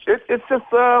it's just,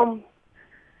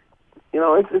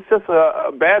 it's just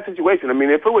a bad situation. I mean,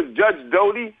 if it was Judge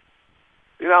Doty,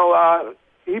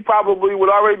 he probably would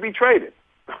already be traded.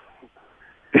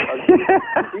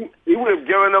 He would have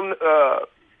given them.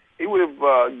 He would have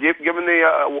given the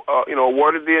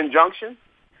awarded the injunction,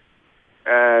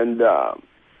 and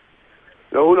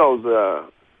who knows?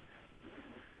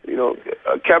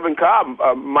 Kevin Cobb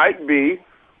might be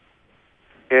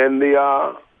in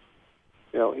the.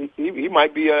 He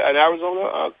might be an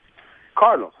Arizona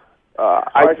Cardinals.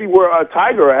 I see where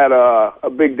Tiger had a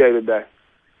big day today.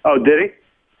 Oh, did he?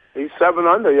 He's 7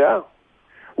 under, yeah.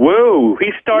 Whoa!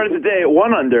 He started the day at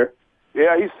 1 under.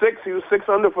 Yeah, he's 6. He was 6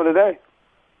 under for the day.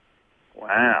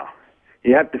 Wow!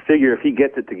 You have to figure if he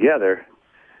gets it together.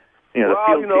 The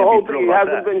whole thing, he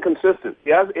hasn't been consistent.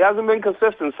 He hasn't been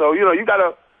consistent. So you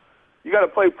gotta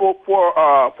play four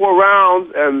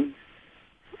rounds, and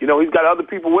he's got other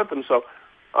people with him. So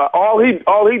all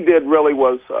he did really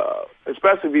was,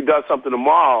 especially if he does something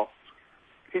tomorrow,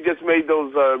 he just made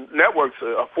those networks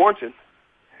a fortune.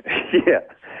 Yeah,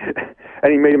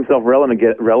 and he made himself relevant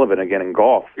again in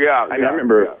golf. Yeah, I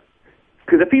remember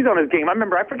because if he's on his game, I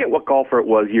forget what golfer it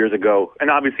was years ago,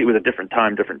 and obviously it was a different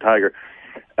time, different Tiger.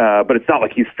 But it's not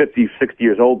like he's 50, 60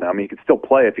 years old now. I mean, he could still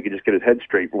play if he could just get his head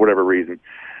straight for whatever reason.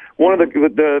 One of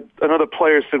another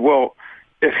player said, "Well,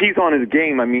 if he's on his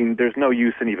game, I mean, there's no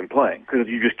use in even playing because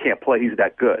you just can't play. He's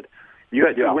that good. You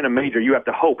have to win a major. You have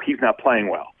to hope he's not playing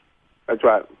well." That's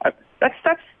right.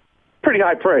 That's pretty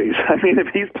high praise. I mean, if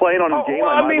he's playing on his game,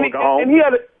 I might as well go home. And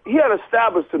he had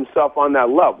established himself on that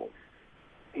level.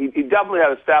 He definitely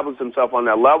had established himself on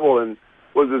that level and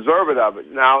was deserving of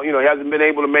it. Now, he hasn't been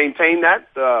able to maintain that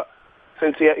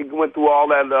since he went through all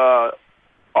the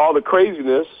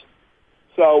craziness.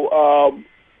 So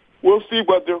we'll see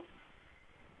whether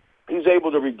he's able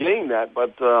to regain that.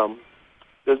 But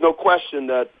there's no question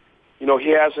that he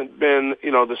hasn't been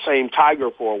the same Tiger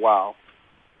for a while.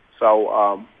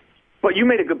 So. But you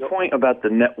made a good point about the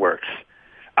networks.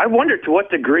 I wonder to what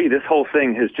degree this whole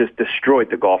thing has just destroyed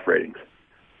the golf ratings.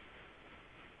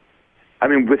 I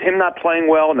mean, with him not playing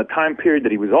well in the time period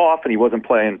that he was off and he wasn't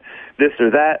playing this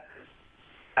or that,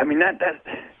 I mean, that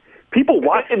people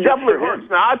watch it definitely hurts.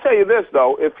 Now, I'll tell you this,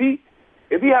 though. If he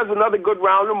has another good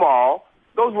round tomorrow,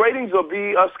 those ratings will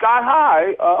be sky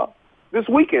high this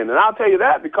weekend. And I'll tell you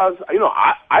that because,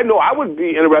 I know I would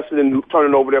be interested in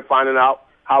turning over there, finding out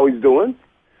how he's doing.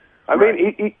 I mean,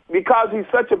 he because he's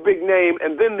such a big name.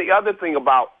 And then the other thing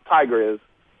about Tiger is,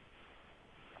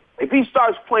 if he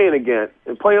starts playing again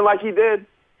and playing like he did,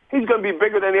 he's going to be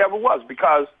bigger than he ever was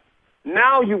because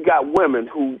now you've got women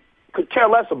who could care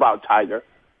less about Tiger.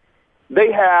 They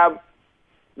know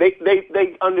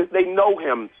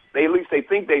him. At least they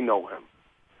think they know him.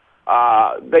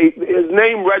 His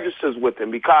name registers with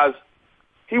him because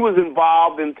he was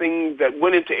involved in things that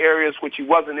went into areas which he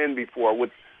wasn't in before.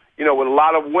 With a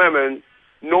lot of women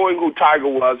knowing who Tiger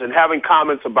was and having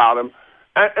comments about him.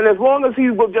 And as long as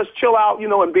he will just chill out,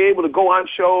 and be able to go on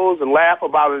shows and laugh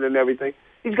about it and everything,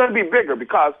 he's going to be bigger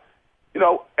because,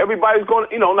 everybody's going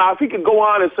to, now if he could go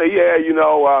on and say,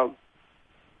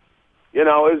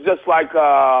 it's just like,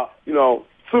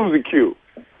 Susie Q,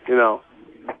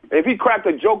 If he cracked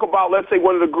a joke about, let's say,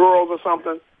 one of the girls or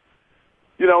something,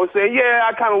 and say,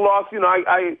 I kind of lost,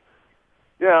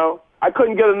 I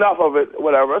couldn't get enough of it,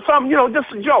 whatever. Some,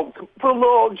 just a joke, put a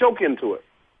little joke into it.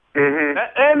 Mm-hmm.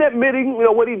 And admitting,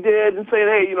 what he did and saying,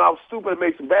 hey, I was stupid,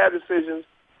 made some bad decisions.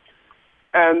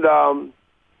 And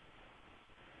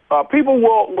people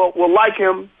will like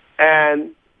him,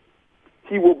 and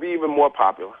he will be even more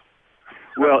popular.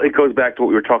 Well, it goes back to what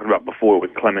we were talking about before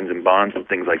with Clemens and Bonds and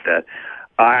things like that.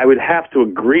 I would have to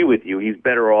agree with you. He's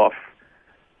better off.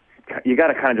 You got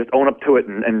to kind of just own up to it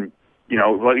and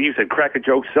like you said, crack a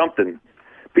joke, something.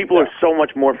 People are so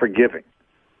much more forgiving.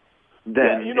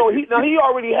 Than he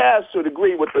already has to a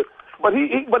degree with the, but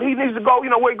he needs to go.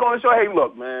 Where he going and say, hey,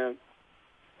 look, man.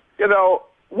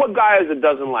 What guy is it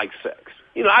doesn't like sex?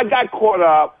 I got caught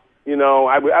up.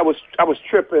 I was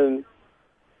tripping,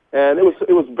 and it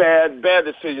was bad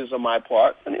decisions on my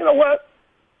part. And you know what?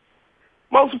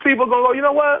 Most people gonna go, you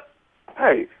know what?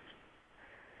 Hey,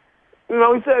 he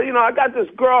said, I got this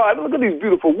girl. I look at these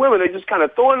beautiful women. They just kind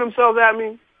of throwing themselves at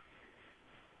me,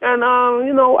 and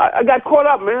I got caught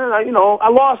up, man. I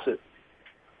lost it.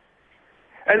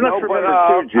 And let's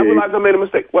remember too, G. I realized I made a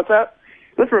mistake. What's that?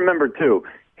 Let's remember too.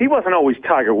 He wasn't always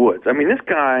Tiger Woods. I mean, this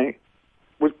guy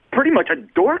was pretty much a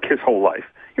dork his whole life.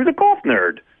 He was a golf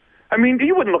nerd. I mean,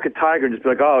 you wouldn't look at Tiger and just be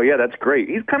like, oh, yeah, that's great.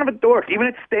 He's kind of a dork, even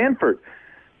at Stanford.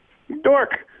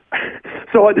 Dork.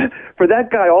 So for that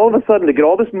guy all of a sudden to get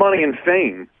all this money and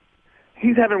fame,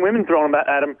 he's having women thrown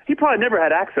at him he probably never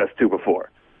had access to before.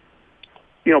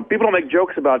 People don't make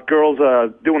jokes about girls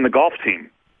doing the golf team,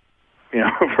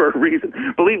 for a reason.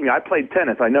 Believe me, I played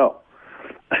tennis. I know.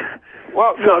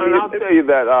 Well, I'll tell you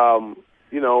that,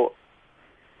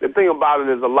 the thing about it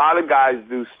is a lot of guys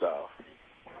do stuff,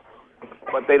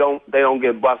 but they don't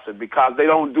get busted because they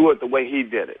don't do it the way he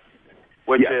did it,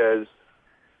 which is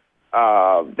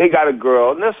they got a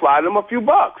girl and they're sliding them a few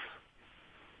bucks.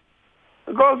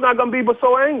 The girl's not going to be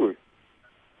so angry.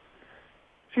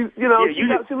 She's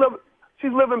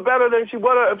living better than she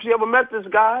would have if she ever met this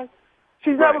guy.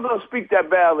 She's never going to speak that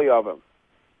badly of him.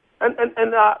 And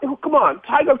come on,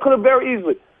 Tiger could have very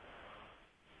easily.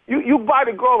 You buy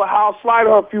the girl a house, slide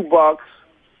her a few bucks.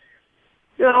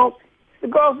 The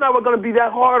girl's never going to be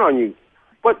that hard on you.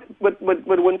 But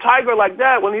when Tiger like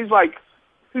that, when he's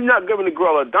not giving the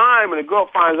girl a dime, and the girl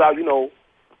finds out,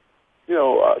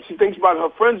 she thinks about her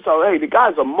friends. So hey, the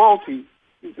guy's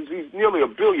he's nearly a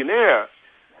billionaire,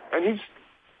 and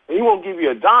he won't give you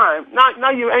a dime.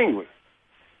 Now you're angry.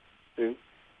 See?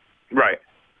 Right.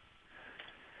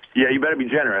 Yeah, you better be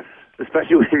generous,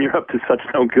 especially when you're up to such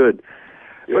no good.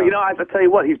 Yeah. But, I have to tell you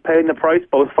what, he's paying the price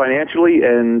both financially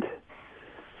and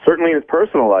certainly in his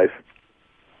personal life.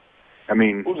 I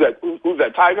mean... Who's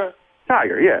that, Tiger?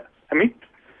 Tiger, yeah. I mean,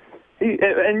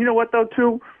 and you know what, though,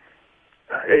 too?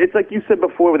 It's like you said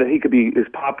before that he could be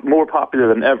more popular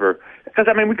than ever. Because,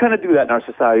 we kind of do that in our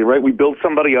society, right? We build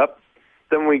somebody up,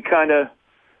 then we kind of...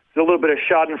 There's a little bit of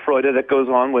schadenfreude that goes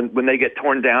on when they get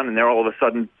torn down and they're all of a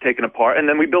sudden taken apart, and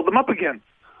then we build them up again.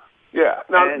 Yeah.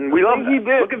 Now, and we love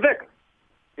that. Look at Vic.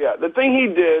 Yeah, the thing he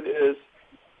did is,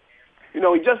 he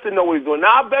just didn't know what he's doing.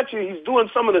 Now, I bet you he's doing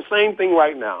some of the same thing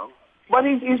right now, but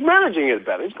he's managing it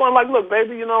better. He's going like, look,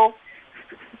 baby, we're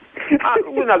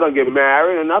not going to get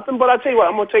married or nothing, but I tell you what,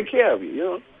 I'm going to take care of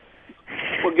you,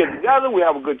 We'll get together, we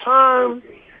have a good time,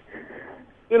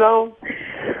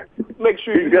 make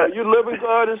sure you're living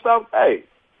good and stuff. Hey,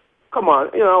 come on,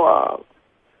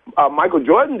 Michael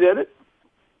Jordan did it.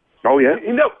 Oh yeah.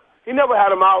 He never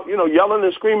had him out, yelling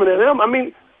and screaming at him.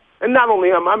 And not only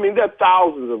him. There are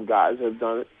thousands of guys that have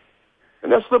done it,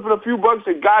 and they're slipping a few bucks.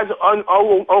 The guys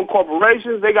own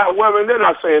corporations. They got women. They're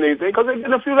not saying anything because they're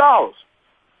getting a few dollars.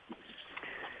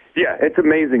 Yeah, it's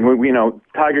amazing.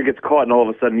 Tiger gets caught, and all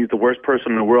of a sudden he's the worst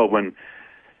person in the world. When,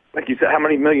 like you said, how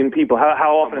many million people?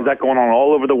 How often is that going on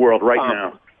all over the world right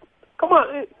now? Come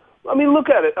on, look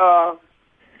at it.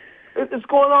 It's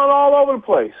going on all over the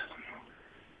place.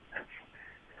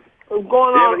 It's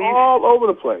going on all over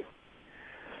the place.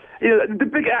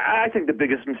 I think the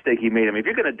biggest mistake he made. If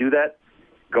you're going to do that,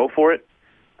 go for it.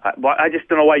 I just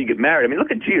don't know why you get married.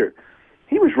 Look at Jeter.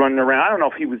 He was running around. I don't know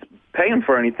if he was paying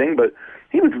for anything, but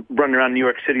he was running around New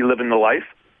York City living the life.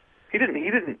 He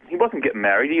wasn't getting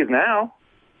married. He is now.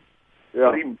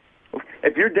 Yeah.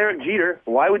 If you're Derek Jeter,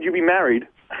 why would you be married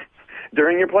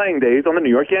during your playing days on the New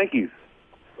York Yankees?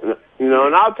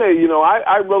 And I'll tell you,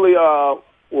 I really,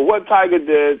 what Tiger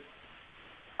did,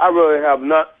 I really have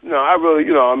not. No, I really,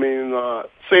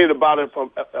 saying about it from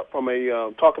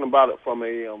talking about it from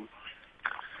a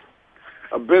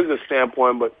business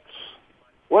standpoint. But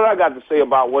what I got to say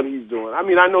about what he's doing? I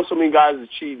know so many guys are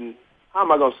cheating. How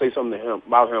am I going to say something to him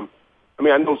about him?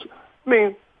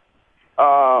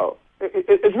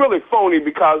 It's really phony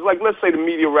because, let's say the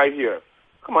media right here.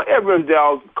 Come on, Edwin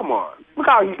Dell. Come on, look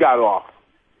how he got off.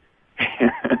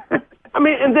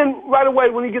 And then right away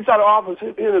when he gets out of office, he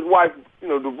and his wife,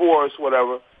 divorce,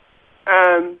 whatever,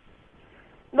 and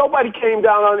Nobody came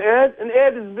down on Ed, and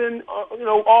Ed has been,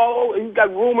 he's got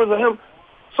rumors of him,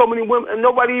 so many women, and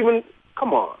nobody even,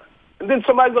 come on. And then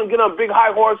somebody's going to get on a big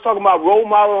high horse talking about role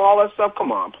model and all that stuff.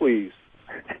 Come on, please.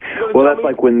 Well, that's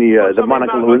like when the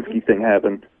Monica Lewinsky thing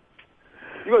happened.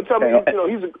 You're going to tell me,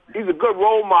 he's a good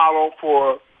role model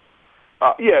for,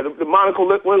 the Monica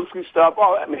Lewinsky stuff.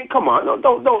 Oh, I mean, come on,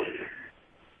 don't.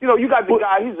 You got the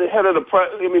guy. He's the head of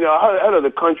head of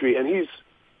the country, and he's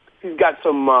got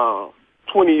some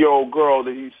 20-year-old girl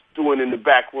that he's doing in the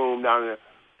back room down there.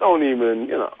 Don't even,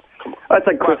 come on. That's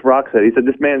like Chris Rock said. He said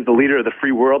this man's the leader of the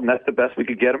free world, and that's the best we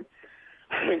could get him.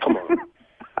 I mean, come on.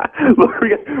 Look, we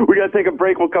got to take a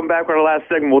break. We'll come back for our last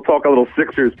segment. We'll talk a little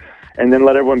Sixers, and then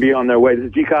let everyone be on their way. This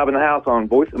is G. Cobb in the house on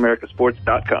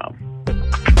VoiceAmericaSports.com.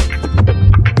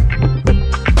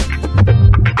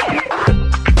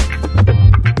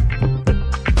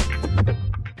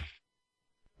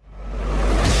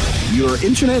 Your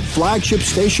internet flagship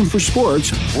station for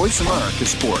sports, Voice America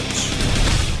Sports.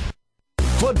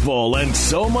 Football and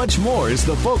so much more is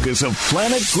the focus of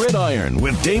Planet Gridiron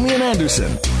with Damian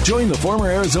Anderson. Join the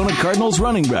former Arizona Cardinals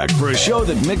running back for a show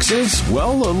that mixes,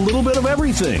 well, a little bit of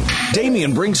everything.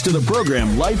 Damian brings to the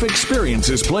program life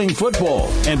experiences playing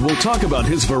football, and we'll talk about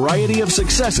his variety of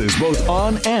successes both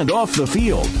on and off the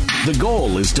field. The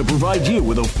goal is to provide you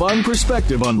with a fun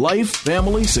perspective on life,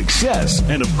 family, success,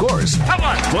 and of course,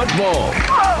 football.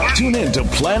 Tune in to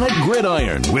Planet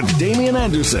Gridiron with Damian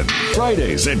Anderson,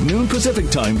 Fridays at noon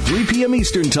Pacific Time, 3 p.m.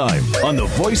 Eastern Time on the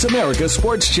Voice America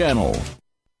Sports Channel.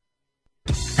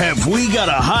 Have we got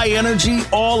a high-energy,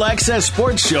 all-access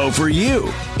sports show for you?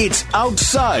 It's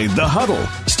Outside the Huddle,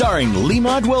 starring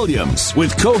Lemont Williams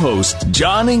with co-host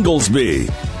John Inglesby.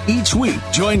 Each week,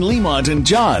 join Lemont and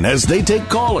John as they take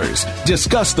callers,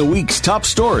 discuss the week's top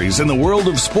stories in the world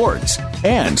of sports,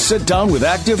 and sit down with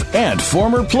active and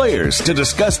former players to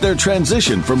discuss their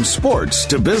transition from sports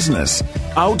to business.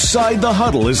 Outside the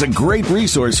Huddle is a great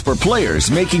resource for players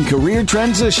making career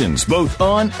transitions both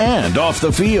on and off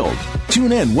the field.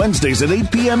 Tune in Wednesdays at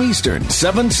 8 p.m. Eastern,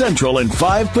 7 Central, and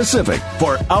 5 Pacific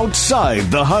for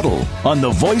Outside the Huddle on the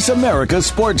Voice America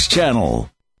Sports Channel.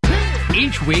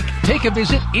 Each week, take a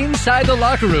visit inside the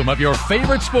locker room of your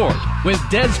favorite sport with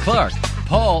Des Clark,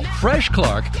 Paul Fresh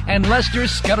Clark, and Lester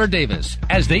Scudder Davis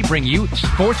as they bring you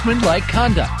sportsmanlike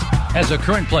conduct. As a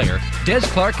current player, Des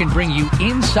Clark can bring you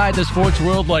inside the sports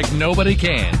world like nobody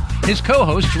can. His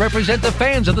co-hosts represent the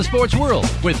fans of the sports world.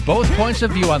 With both points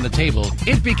of view on the table,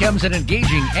 it becomes an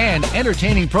engaging and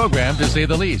entertaining program to say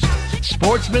the least.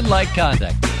 Sportsmanlike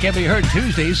Conduct can be heard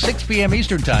Tuesdays, 6 p.m.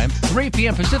 Eastern Time, 3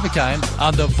 p.m. Pacific Time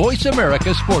on the Voice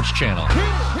America Sports Channel.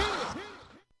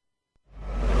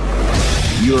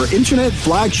 Your internet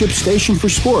flagship station for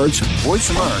sports, Voice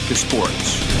America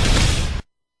Sports.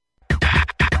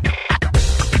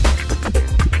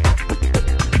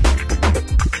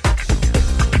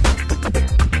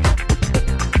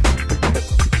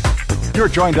 You're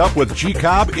joined up with G.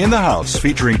 Cobb in the House,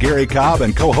 featuring Gary Cobb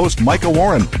and co-host Micah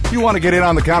Warren. You want to get in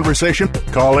on the conversation?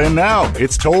 Call in now.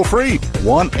 It's toll-free.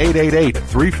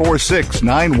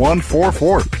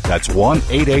 1-888-346-9144. That's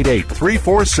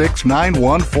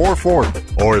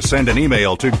 1-888-346-9144. Or send an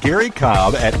email to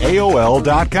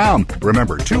garycobb@aol.com.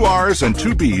 Remember, 2 R's and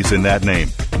 2 B's in that name.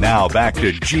 Now back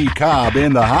to G. Cobb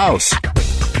in the House.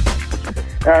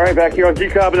 All right, back here on G.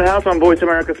 Cobb in the House on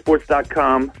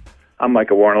VoiceAmericaSports.com. I'm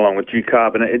Micah Warren along with G.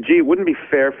 Cobb. And, G, it wouldn't be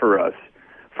fair for us,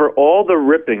 for all the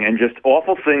ripping and just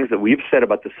awful things that we've said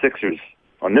about the Sixers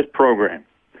on this program,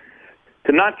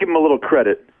 to not give them a little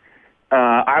credit.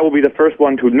 I will be the first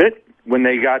one to admit, when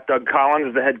they got Doug Collins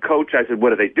as the head coach, I said,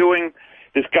 what are they doing?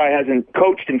 This guy hasn't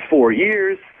coached in 4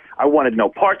 years. I wanted no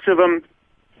parts of him.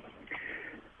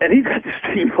 And he's got this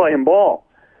team playing ball.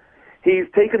 He's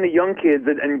taken the young kids,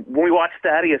 and when we watched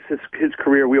Thaddeus, his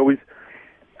career, we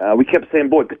kept saying,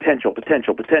 boy, potential.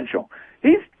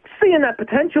 He's seeing that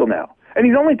potential now, and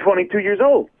he's only 22 years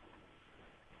old.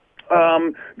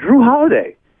 Drew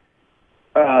Holiday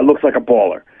looks like a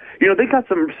baller. You know, they got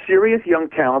some serious young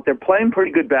talent. They're playing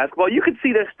pretty good basketball. You can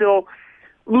see they're still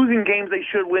losing games they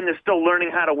should win. They're still learning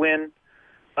how to win.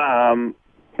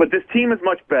 But this team is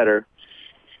much better.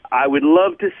 I would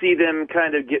love to see them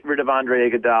kind of get rid of Andre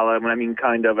Iguodala. When I mean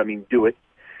kind of, I mean do it.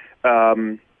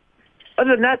 Other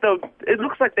than that, though, it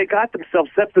looks like they got themselves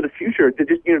set for the future. They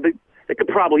just, they could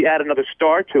probably add another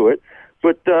star to it.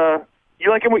 But you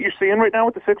liking what you're seeing right now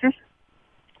with the Sixers?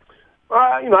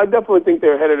 I definitely think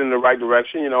they're headed in the right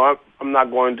direction. I'm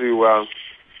not going to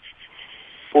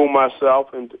fool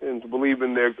myself into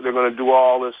believing they're going to do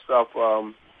all this stuff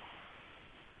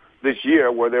this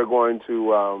year, where they're going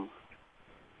to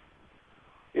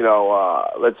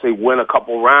let's say win a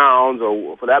couple rounds,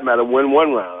 or for that matter, win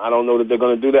one round. I don't know that they're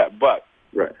going to do that, but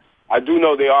right. I do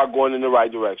know they are going in the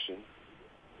right direction.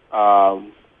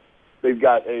 They've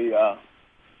got a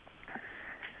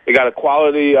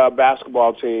quality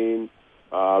basketball team.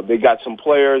 They got some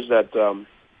players that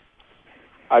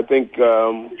I think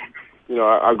are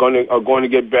going to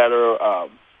get better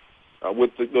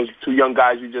with those two young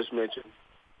guys you just mentioned,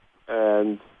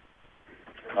 and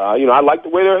I like the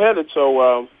way they're headed.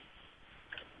 So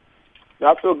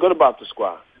I feel good about the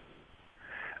squad.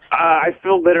 I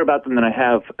feel better about them than I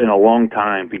have in a long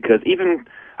time, because even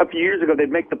a few years ago they'd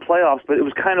make the playoffs, but it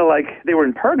was kind of like they were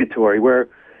in purgatory, where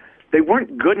they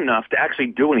weren't good enough to actually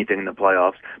do anything in the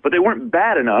playoffs, but they weren't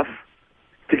bad enough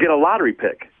to get a lottery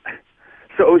pick.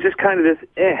 So it was just kind of this,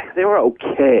 they were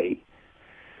okay.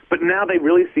 But now they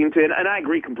really seem to, and I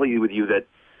agree completely with you that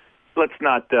let's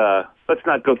not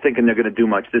go thinking they're going to do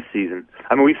much this season.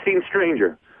 I mean, we've seen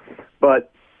stranger,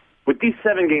 but with these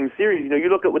 7-game series, you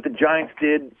look at what the Giants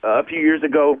did a few years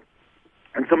ago,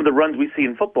 and some of the runs we see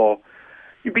in football.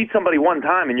 You beat somebody one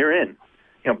time and you're in.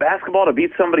 Basketball, to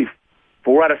beat somebody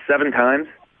 4 out of 7 times,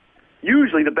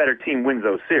 usually the better team wins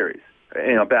those series.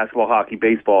 Basketball, hockey,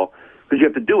 baseball, because you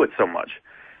have to do it so much.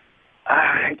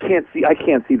 I can't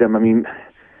see them. I mean,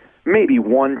 maybe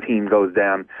one team goes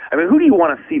down. I mean, who do you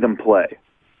want to see them play?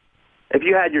 If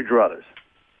you had your druthers.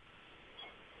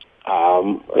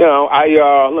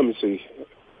 Let me see.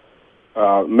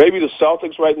 Maybe the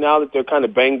Celtics right now that they're kind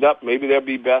of banged up. Maybe they'll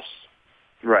be best.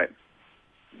 Right.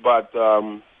 But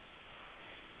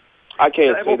I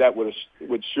can't say that with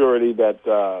surety that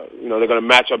they're going to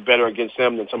match up better against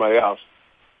them than somebody else.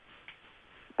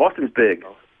 Boston's big.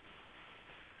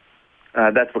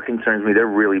 That's what concerns me. They're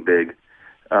really big.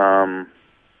 The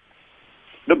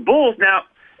Bulls now.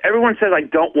 Everyone says I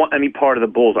don't want any part of the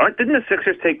Bulls. Didn't the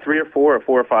Sixers take 3 or 4 or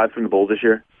 4 or 5 from the Bulls this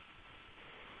year?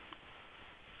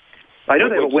 I know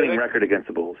they have a winning record against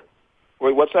the Bulls.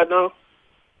 Wait, what's that now?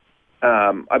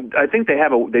 I think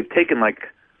they've taken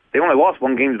they only lost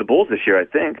 1 game to the Bulls this year, I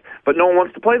think, but no one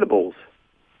wants to play the Bulls.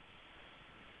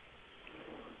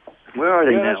 Where are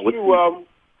they now? That's true.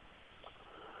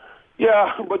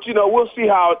 But we'll see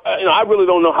how. I really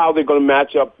don't know how they're going to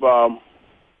match up.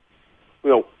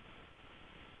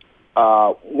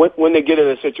 When they get in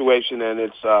a situation and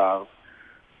it's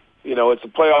it's a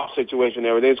playoff situation and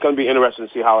everything, it's going to be interesting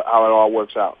to see how it all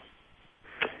works out.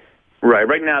 Right.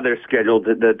 Right now they're scheduled.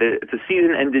 If the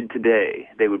season ended today,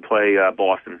 they would play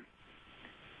Boston.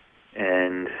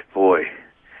 And boy,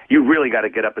 you really got to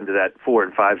get up into that 4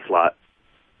 and 5 slot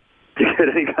to get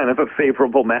any kind of a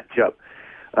favorable matchup.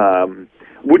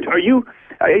 Let's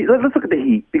look at the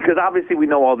Heat, because obviously we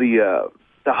know all the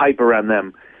hype around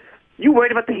them. You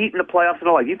worried about the Heat in the playoffs at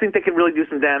all? Do you think they can really do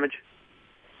some damage?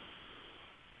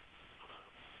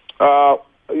 You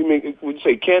mean, would you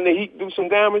say, can the Heat do some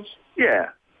damage? Yeah.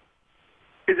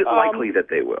 Is it likely that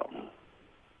they will?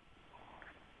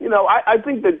 I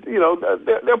think that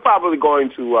they're probably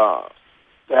going to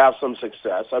have some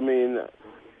success. I mean,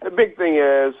 the big thing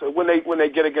is when they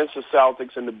get against the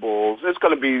Celtics and the Bulls, it's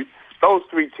going to be those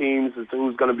 3 teams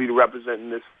who's going to be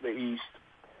representing the East.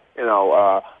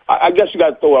 I guess you got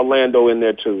to throw Orlando in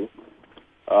there too.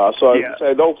 I'd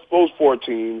say those 4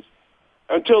 teams,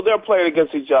 until they're playing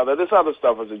against each other, this other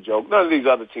stuff is a joke. None of these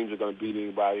other teams are going to beat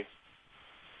anybody.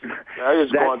 They're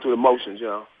just going through the motions,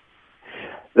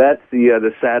 That's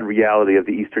the sad reality of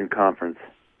the Eastern Conference.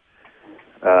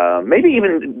 Maybe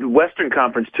even the Western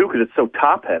Conference too, because it's so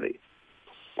top heavy.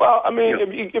 Well, I mean,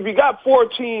 if you got 4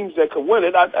 teams that could win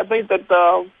it, I think that.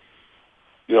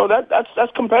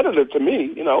 That's competitive to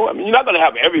me. I mean, you're not going to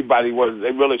have everybody where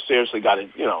they really seriously got it.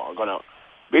 Are going to.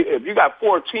 If you got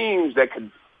 4 teams that could,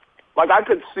 I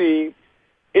could see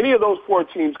any of those 4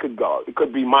 teams could go. It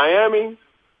could be Miami,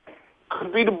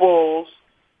 could be the Bulls,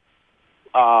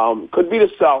 could be the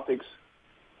Celtics,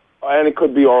 and it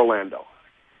could be Orlando.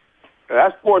 And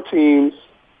that's 4 teams,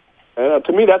 and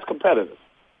to me, that's competitive.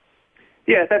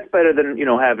 Yeah, that's better than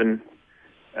having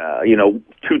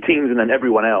 2 teams and then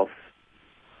everyone else,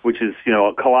 which is,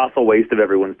 a colossal waste of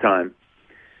everyone's time.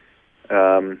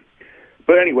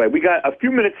 But anyway, we got a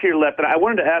few minutes here left, and I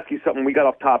wanted to ask you something. We got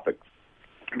off topic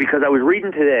because I was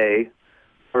reading today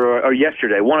or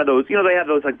yesterday, one of those, they have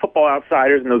those Football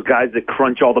Outsiders and those guys that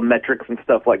crunch all the metrics and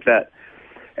stuff like that.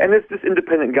 And this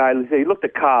independent guy, he looked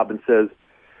at Cobb and says,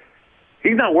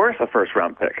 he's not worth a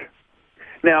first-round pick.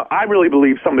 Now, I really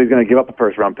believe somebody's going to give up a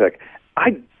first-round pick.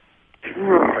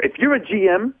 If you're a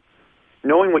GM,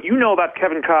 knowing what you know about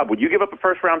Kevin Cobb, would you give up a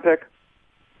first-round pick?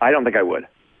 I don't think I would.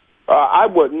 I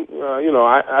wouldn't.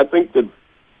 I think that,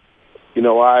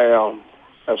 I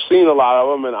have seen a lot of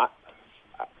them, and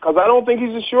because I don't think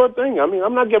he's a sure thing. I mean,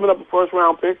 I'm not giving up a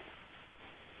first-round pick.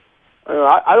 And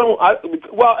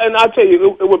I tell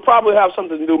you, it would probably have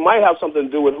something to do, might have something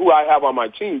to do with who I have on my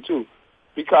team, too,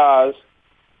 because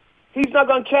he's not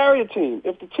going to carry a team.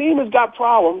 If the team has got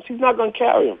problems, he's not going to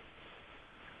carry them.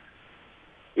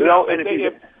 You know,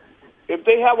 if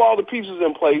they have all the pieces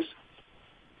in place,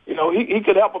 you know, he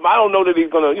could help them. I don't know that he's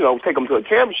going to, you know, take them to a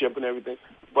championship and everything,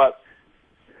 but,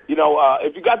 you know,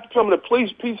 if you got some of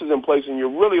the pieces in place and you're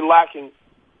really lacking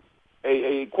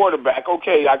a quarterback,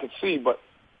 okay, I could see, but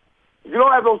if you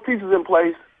don't have those pieces in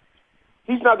place,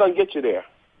 he's not going to get you there.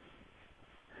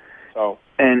 So,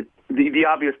 and the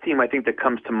obvious team I think that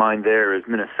comes to mind there is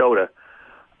Minnesota.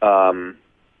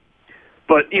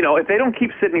 But, you know, if they don't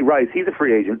keep Sidney Rice, he's a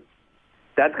free agent.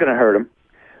 That's going to hurt him.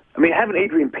 I mean, having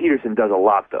Adrian Peterson does a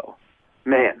lot, though.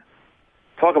 Man,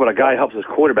 talk about a guy who helps his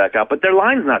quarterback out, but their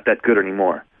line's not that good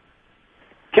anymore.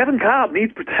 Kevin Cobb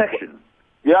needs protection.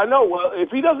 Yeah, I know. Well,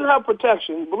 if he doesn't have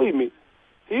protection, believe me,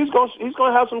 he's going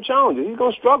to have some challenges. He's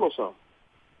going to struggle some.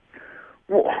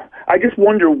 Well, I just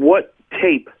wonder what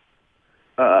tape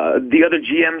the other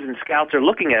GMs and scouts are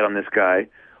looking at on this guy,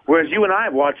 whereas you and I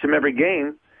have watched him every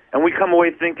game, and we come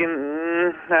away thinking,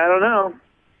 I don't know.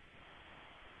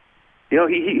 You know,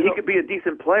 he could be a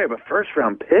decent player, but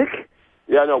first-round pick?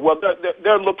 Yeah, no. Well,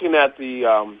 they're looking at the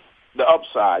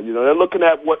upside. You know, they're looking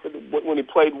at what when he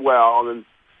played well, and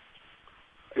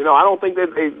you know, I don't think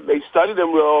that they studied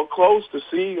him real close to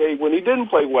see when he didn't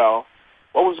play well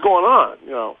what was going on.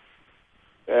 You know,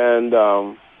 and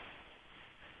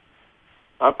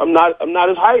I'm not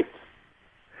as hyped.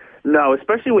 No,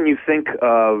 especially when you think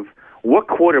of what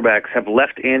quarterbacks have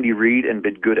left Andy Reid and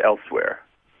been good elsewhere.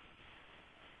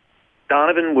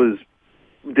 Donovan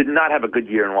did not have a good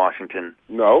year in Washington.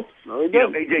 No, he didn't. You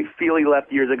know, A.J. Feely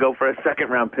left years ago for a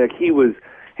second-round pick. He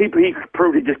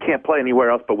proved he just can't play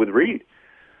anywhere else but with Reid.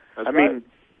 I mean,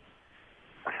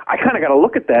 I kind of got to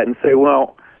look at that and say,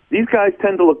 well, these guys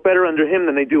tend to look better under him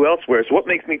than they do elsewhere. So what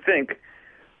makes me think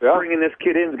bringing this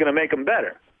kid in is going to make him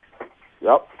better?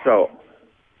 Yep. So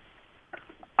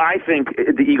I think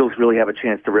the Eagles really have a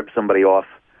chance to rip somebody off,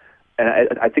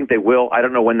 and I think they will. I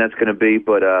don't know when that's going to be,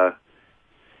 but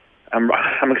I'm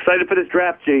excited for this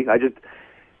draft, G.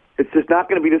 It's just not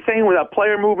going to be the same without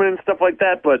player movement and stuff like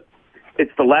that, but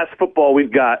it's the last football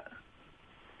we've got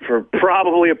for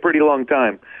probably a pretty long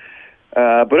time.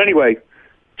 But anyway,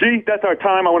 G, that's our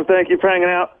time. I want to thank you for hanging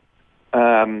out.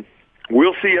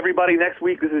 We'll see everybody next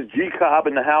week. This is G. Cobb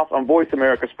in the house on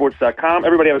VoiceAmericaSports.com.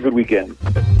 Everybody have a good weekend.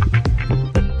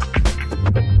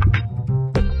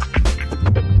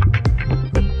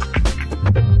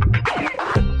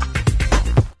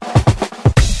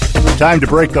 Time to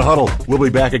break the huddle. We'll be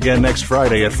back again next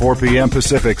Friday at 4 p.m.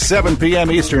 Pacific, 7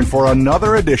 p.m. Eastern for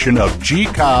another edition of G.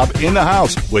 Cobb in the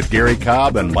House with Gary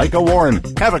Cobb and Micah Warren.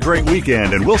 Have a great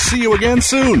weekend, and we'll see you again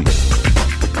soon.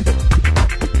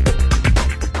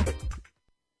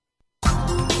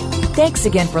 Thanks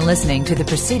again for listening to the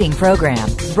preceding program,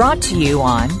 brought to you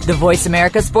on the Voice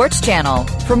America Sports Channel.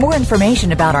 For more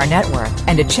information about our network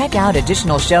and to check out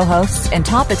additional show hosts and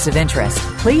topics of interest,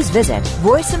 please visit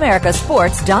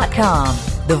VoiceAmericaSports.com.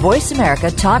 The Voice America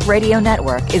Talk Radio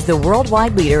Network is the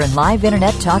worldwide leader in live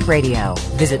Internet talk radio.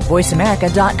 Visit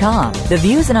VoiceAmerica.com. The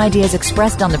views and ideas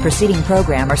expressed on the preceding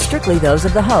program are strictly those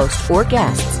of the host or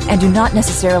guests and do not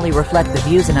necessarily reflect the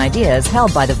views and ideas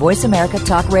held by the Voice America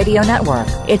Talk Radio Network,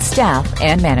 its staff,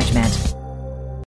 and management.